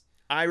Ole Miss.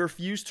 I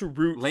refuse to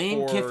root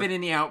Lane Kiffin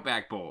in the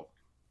Outback Bowl.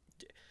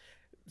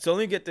 So let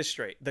me get this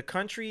straight. The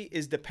country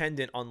is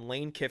dependent on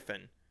Lane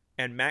Kiffin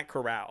and Matt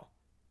Corral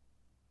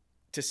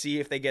to see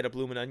if they get a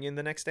Bloomin' Onion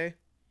the next day.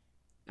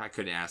 I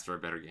couldn't ask for a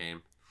better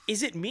game.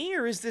 Is it me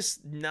or is this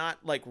not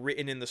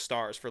written in the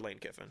stars for Lane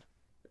Kiffin?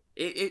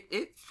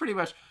 It's pretty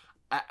much.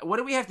 What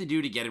do we have to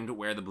do to get him to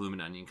wear the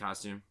Bloomin' Onion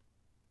costume?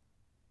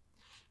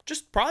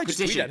 Just probably just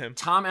tweet at him.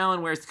 Tom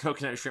Allen wears the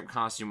coconut shrimp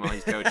costume while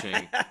he's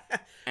coaching,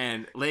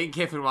 and Lane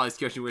Kiffin while he's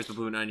coaching wears the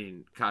blue and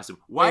onion costume.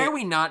 Why are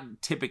we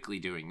not typically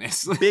doing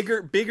this?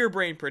 bigger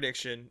brain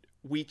prediction.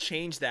 We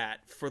change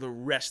that for the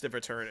rest of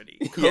eternity.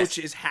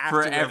 Coaches have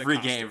for to wear every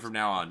the game from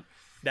now on.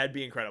 That'd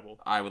be incredible.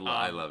 I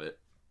love it.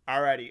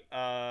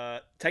 Alrighty.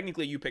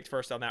 Technically, you picked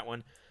first on that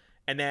one,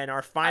 and then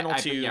our final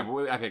two.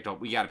 I picked.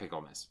 We got to pick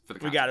Ole Miss for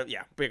the. We got it.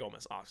 Yeah, big Ole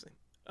Miss, obviously.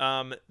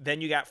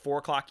 Then you got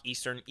 4:00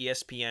 Eastern,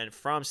 ESPN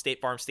from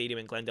State Farm Stadium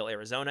in Glendale,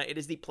 Arizona. It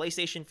is the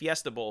PlayStation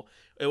Fiesta Bowl.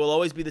 It will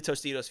always be the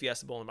Tostitos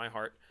Fiesta Bowl in my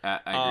heart. I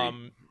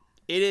agree.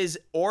 It is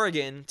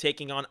Oregon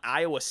taking on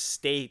Iowa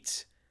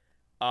State.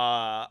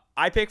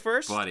 I pick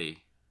first, buddy.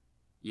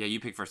 Yeah, you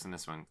pick first on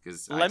this one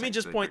because. Let me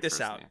just point this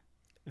out: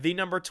 the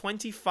number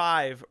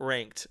 25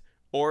 ranked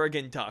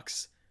Oregon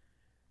Ducks.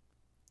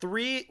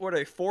 4-2,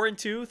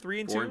 3-2,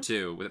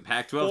 4-2 with a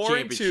Pac-12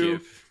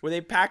 championship. With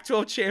a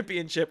Pac-12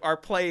 championship, are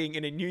playing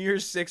in a New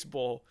Year's Six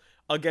bowl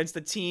against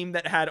a team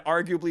that had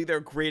arguably their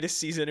greatest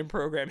season in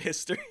program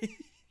history.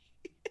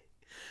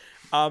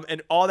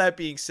 And all that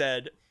being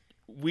said,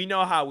 we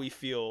know how we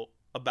feel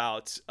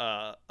about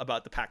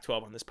the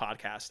Pac-12 on this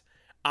podcast.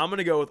 I'm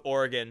gonna go with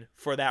Oregon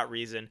for that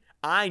reason.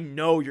 I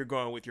know you're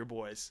going with your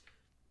boys.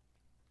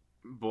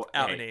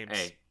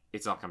 Hey,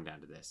 it's all come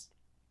down to this.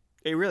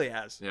 It really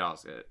has.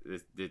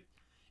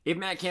 If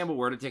Matt Campbell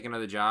were to take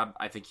another job,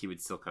 I think he would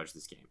still coach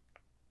this game.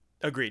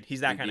 Agreed. He's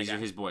that kind of guy. These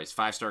are his boys.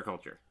 5-star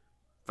culture.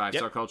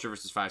 5-star culture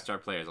versus 5-star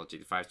players. I'll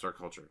take the 5-star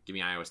culture. Give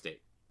me Iowa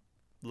State.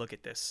 Look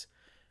at this.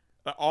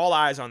 All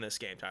eyes on this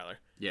game, Tyler.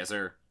 Yes,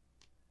 sir.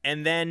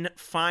 And then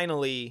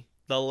finally,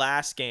 the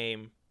last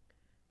game,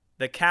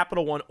 the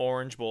Capital One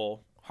Orange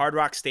Bowl, Hard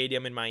Rock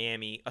Stadium in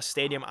Miami, a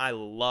stadium I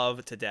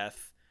love to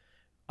death.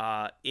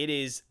 It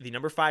is the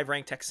number 5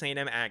 ranked Texas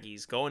A&M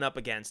Aggies going up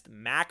against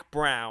Mac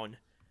Brown,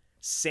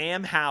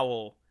 Sam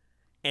Howell,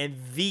 and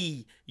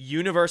the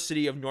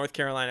University of North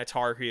Carolina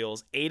Tar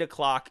Heels.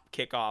 8:00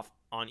 kickoff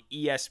on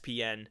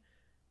ESPN.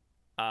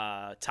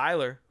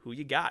 Tyler, who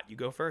you got? You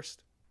go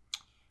first.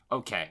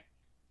 Okay.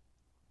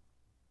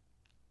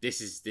 This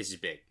is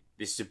big.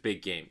 This is a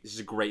big game. This is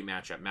a great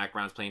matchup. Mac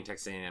Brown's playing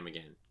Texas A&M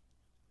again.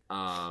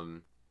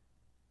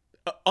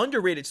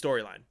 Underrated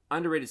storyline.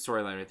 Underrated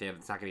storyline right there.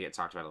 That's not going to get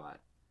talked about a lot.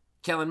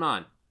 Kellen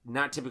Mond,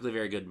 not typically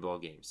very good in bowl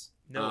games.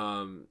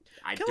 No.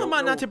 Kellen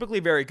Mond, not typically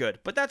very good,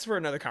 but that's for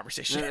another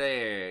conversation.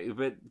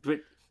 But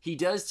he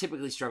does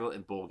typically struggle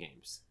in bowl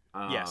games.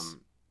 Yes.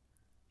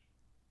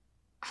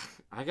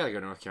 I got to go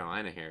North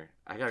Carolina here.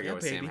 I got to go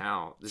with baby. Sam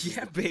Howell. This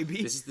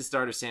is the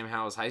start of Sam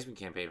Howell's Heisman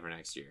campaign for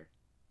next year.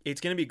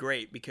 It's going to be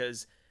great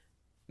because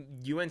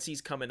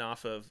UNC's coming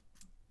off of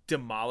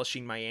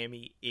demolishing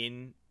Miami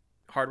in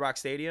Hard Rock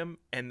Stadium,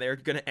 and they're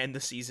going to end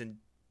the season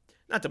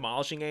not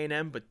demolishing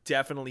A&M, but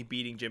definitely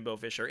beating Jimbo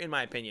Fisher, in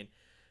my opinion,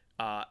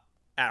 at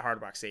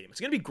Hard Rock Stadium. It's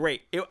going to be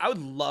great. I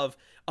would love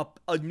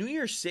a New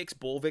Year's Six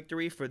bowl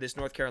victory for this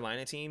North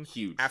Carolina team.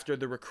 Huge. After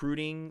the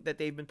recruiting that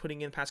they've been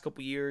putting in the past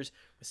couple years,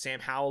 with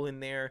Sam Howell in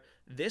there.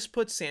 This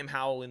puts Sam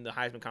Howell in the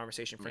Heisman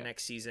conversation for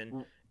next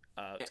season.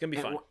 It's going to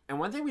be fun. And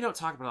one thing we don't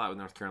talk about a lot with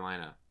North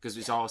Carolina, because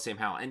it's all Sam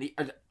Howell, and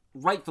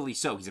rightfully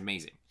so, he's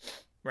amazing.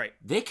 Right.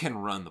 They can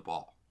run the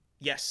ball.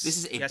 Yes. This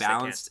is a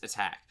balanced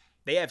attack.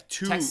 They have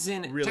two Texas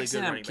really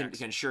good running backs.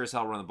 can sure as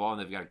hell run the ball, and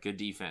they've got a good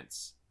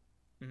defense.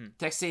 Mm-hmm.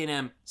 Texas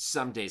A&M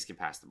some days can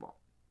pass the ball.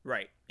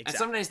 Right. Exactly. And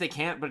some days they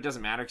can't, but it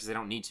doesn't matter because they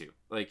don't need to.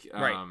 Right.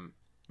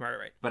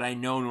 But I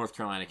know North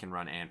Carolina can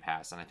run and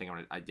pass, and I think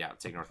I'll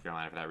take North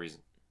Carolina for that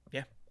reason.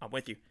 Yeah, I'm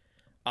with you.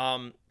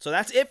 So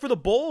that's it for the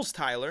bowls,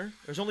 Tyler.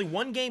 There's only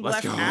one game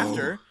left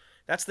after.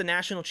 That's the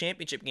national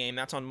championship game.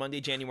 That's on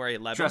Monday, January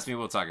 11th. Trust me,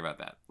 we'll talk about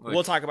that.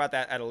 We'll talk about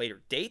that at a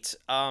later date.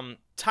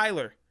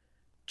 Tyler,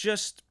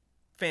 just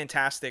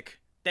fantastic.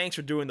 Thanks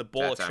for doing the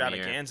bowl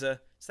extravaganza.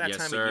 It's that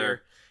time of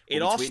year.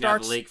 It all starts. We'll be tweeting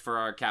out the link for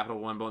our Capital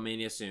One Bowl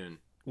Mania soon.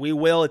 We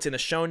will. It's in the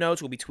show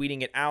notes. We'll be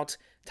tweeting it out.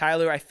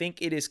 Tyler, I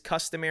think it is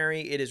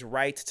customary. It is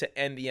right to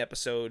end the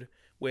episode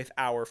with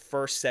our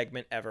first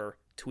segment ever,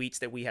 tweets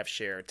that we have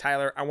shared.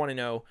 Tyler, I want to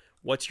know,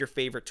 what's your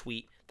favorite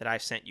tweet that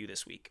I've sent you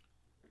this week?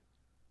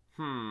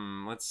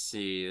 Let's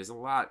see. There's a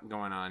lot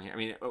going on here. I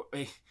mean,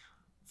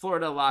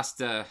 Florida lost.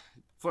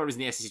 Florida was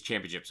in the SEC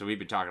championship, so we've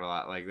been talking a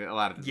lot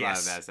of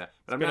that stuff.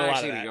 But I'm not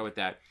actually going to go with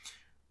that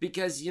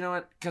because you know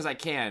what? Because I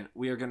can.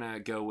 We are going to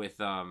go with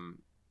We're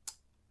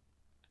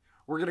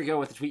going to go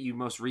with the tweet you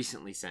most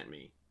recently sent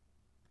me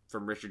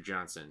from Richard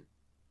Johnson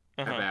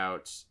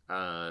about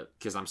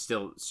because I'm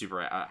still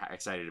super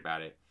excited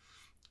about it.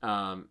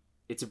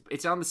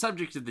 It's on the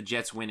subject of the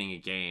Jets winning a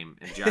game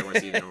and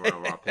Jaguars even a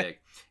raw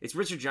pick. It's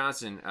Richard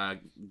Johnson,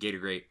 Gator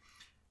Great,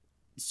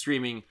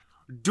 screaming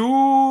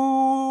 "Duval"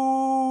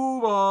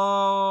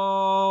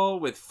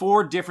 with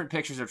 4 different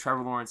pictures of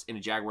Trevor Lawrence in a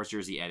Jaguars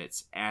jersey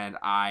edits, and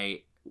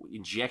I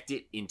inject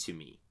it into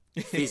me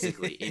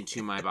physically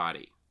into my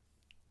body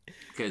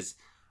because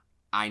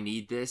I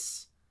need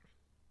this.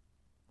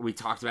 We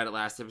talked about it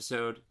last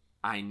episode.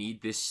 I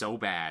need this so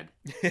bad.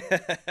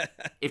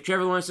 If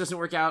Trevor Lawrence doesn't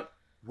work out,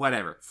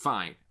 whatever,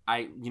 fine.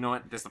 You know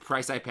what? That's the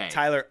price I pay.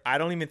 Tyler, I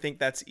don't even think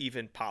that's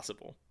even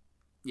possible.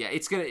 Yeah,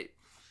 it's gonna.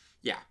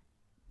 Yeah,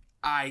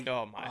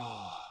 Oh my.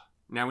 Oh.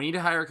 Now we need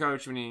to hire a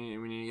coach. We need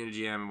to get a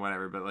GM and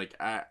whatever. But like,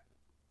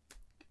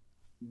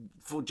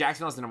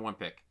 Jacksonville's the number 1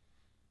 pick,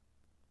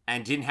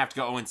 and didn't have to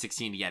go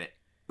 0-16 to get it.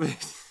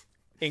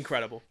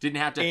 Incredible. Didn't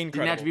have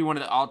to be one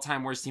of the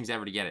all-time worst teams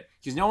ever to get it,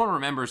 because no one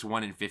remembers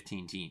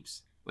 1-15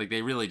 teams. Like,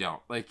 they really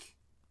don't. Like,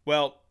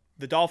 well,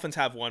 the Dolphins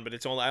have one, but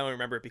I only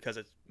remember it because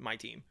it's my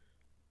team.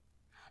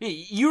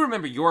 You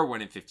remember your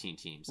 1-15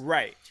 teams,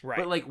 right?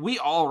 But like, we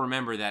all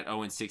remember that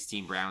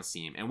 0-16 Browns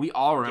team, and we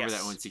all remember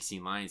that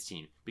 0-16 Lions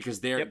team, because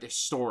they're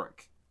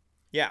historic.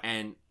 Yeah,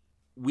 and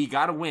we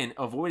got to win.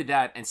 Avoided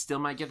that, and still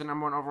might get the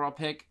number 1 overall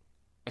pick.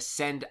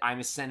 I'm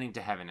ascending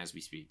to heaven as we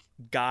speak.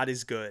 God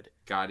is good.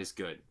 God is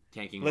good.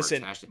 Tanking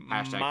Listen, works.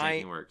 Hashtag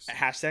tanking works.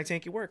 Hashtag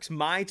tanking works.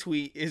 My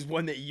tweet is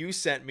one that you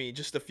sent me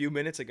just a few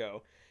minutes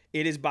ago.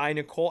 It is by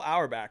Nicole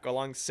Auerbach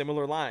along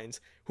similar lines,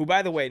 who,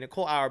 by the way,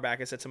 Nicole Auerbach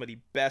has had some of the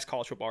best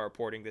college football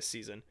reporting this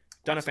season.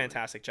 Done a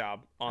fantastic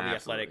job on The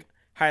Athletic.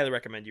 Highly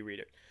recommend you read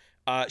it.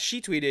 She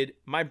tweeted,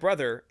 "My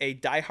brother, a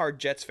diehard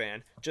Jets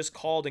fan, just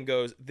called and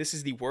goes, 'This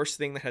is the worst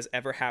thing that has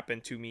ever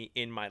happened to me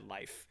in my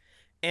life.'"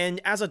 And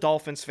as a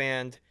Dolphins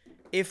fan,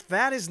 if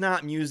that is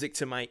not music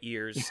to my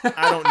ears,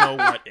 I don't know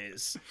what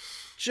is.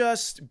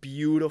 Just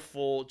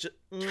beautiful. Just,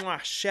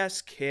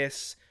 chef's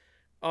kiss.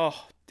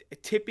 Oh,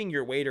 tipping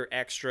your waiter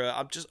extra.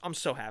 I'm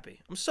so happy.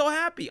 I'm so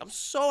happy.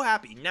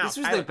 Now, this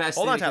was Tyler, the best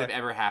thing that could have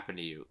ever happened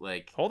to you.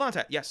 Like, hold on,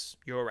 Tyler. Yes,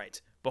 you're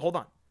right. But hold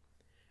on.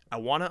 I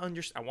want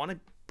to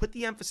put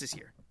the emphasis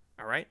here.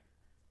 All right?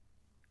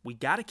 We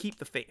got to keep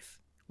the faith.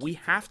 We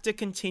have to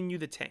continue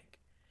the tank.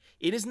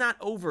 It is not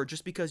over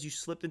just because you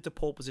slipped into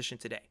pole position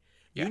today.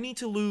 Yeah. You need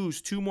to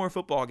lose 2 more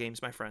football games,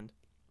 my friend.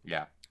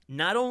 Yeah.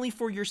 Not only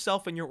for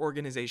yourself and your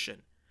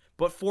organization,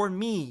 but for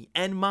me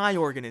and my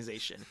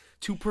organization,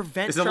 to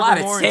prevent Trevor Lawrence.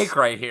 There's a lot at stake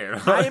right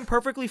here. I am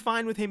perfectly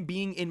fine with him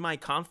being in my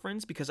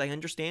conference, because I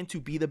understand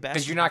to be the best.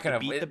 Because you're not going to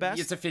beat the best.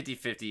 It's a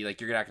 50-50.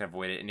 Like, you're not going to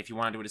avoid it. And if you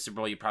want to do it at Super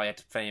Bowl, you probably have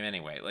to play him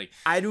anyway. Like,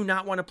 I do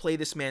not want to play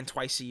this man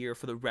twice a year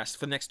for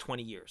the next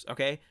 20 years,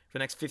 okay? For the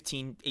next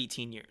 15,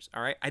 18 years,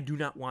 all right? I do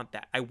not want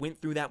that. I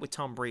went through that with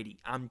Tom Brady.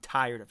 I'm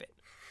tired of it.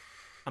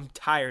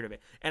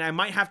 And I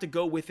might have to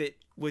go with it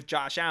with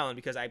Josh Allen,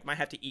 because I might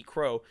have to eat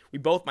crow. We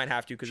both might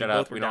have to, because we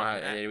both were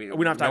down. We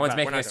don't have to. No one's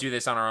making us do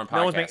this on our own podcast.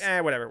 No one's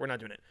making. Whatever. We're not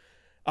doing it.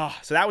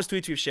 So that was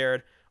tweets we've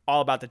shared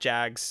all about the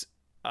Jags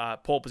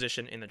pole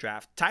position in the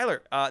draft.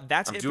 Tyler,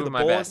 that's it for the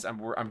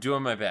bowl. I'm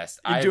doing my best.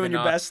 You're doing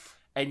your best.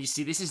 And you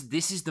see, this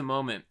is the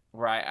moment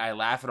where I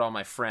laugh at all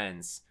my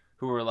friends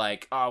who were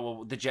like, "Oh,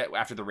 well, the Jet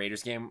after the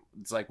Raiders game,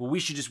 it's like, well, we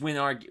should just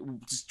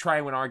try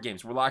and win our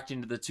games. We're locked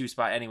into the 2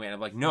 spot anyway." And I'm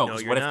like, no,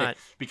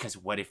 because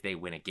what if they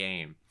win a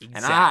game?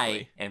 Exactly. And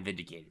I am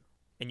vindicated.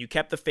 And you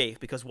kept the faith,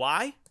 because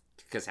why?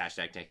 Because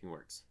hashtag tanking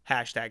works.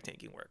 Hashtag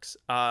tanking works.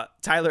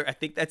 Tyler, I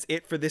think that's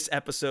it for this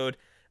episode.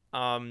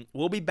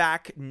 We'll be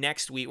back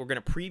next week. We're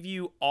going to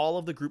preview all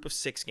of the group of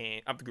 6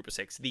 games.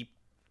 The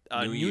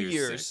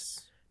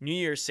New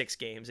Year's 6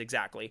 games,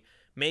 exactly.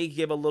 May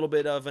give a little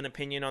bit of an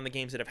opinion on the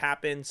games that have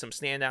happened, some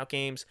standout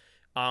games.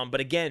 But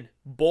again,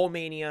 Bowl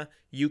Mania,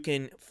 you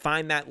can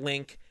find that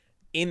link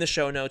in the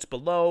show notes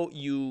below.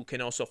 You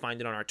can also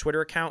find it on our Twitter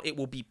account. It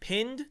will be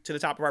pinned to the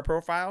top of our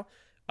profile.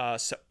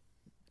 So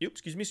you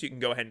can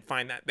go ahead and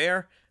find that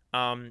there.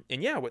 And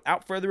yeah,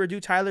 without further ado,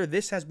 Tyler,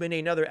 this has been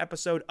another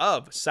episode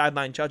of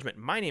Sideline Judgment.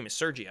 My name is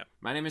Sergio.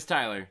 My name is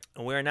Tyler.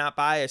 And we're not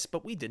biased,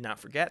 but we did not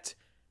forget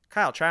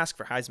Kyle Trask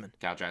for Heisman.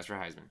 Kyle Trask for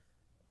Heisman.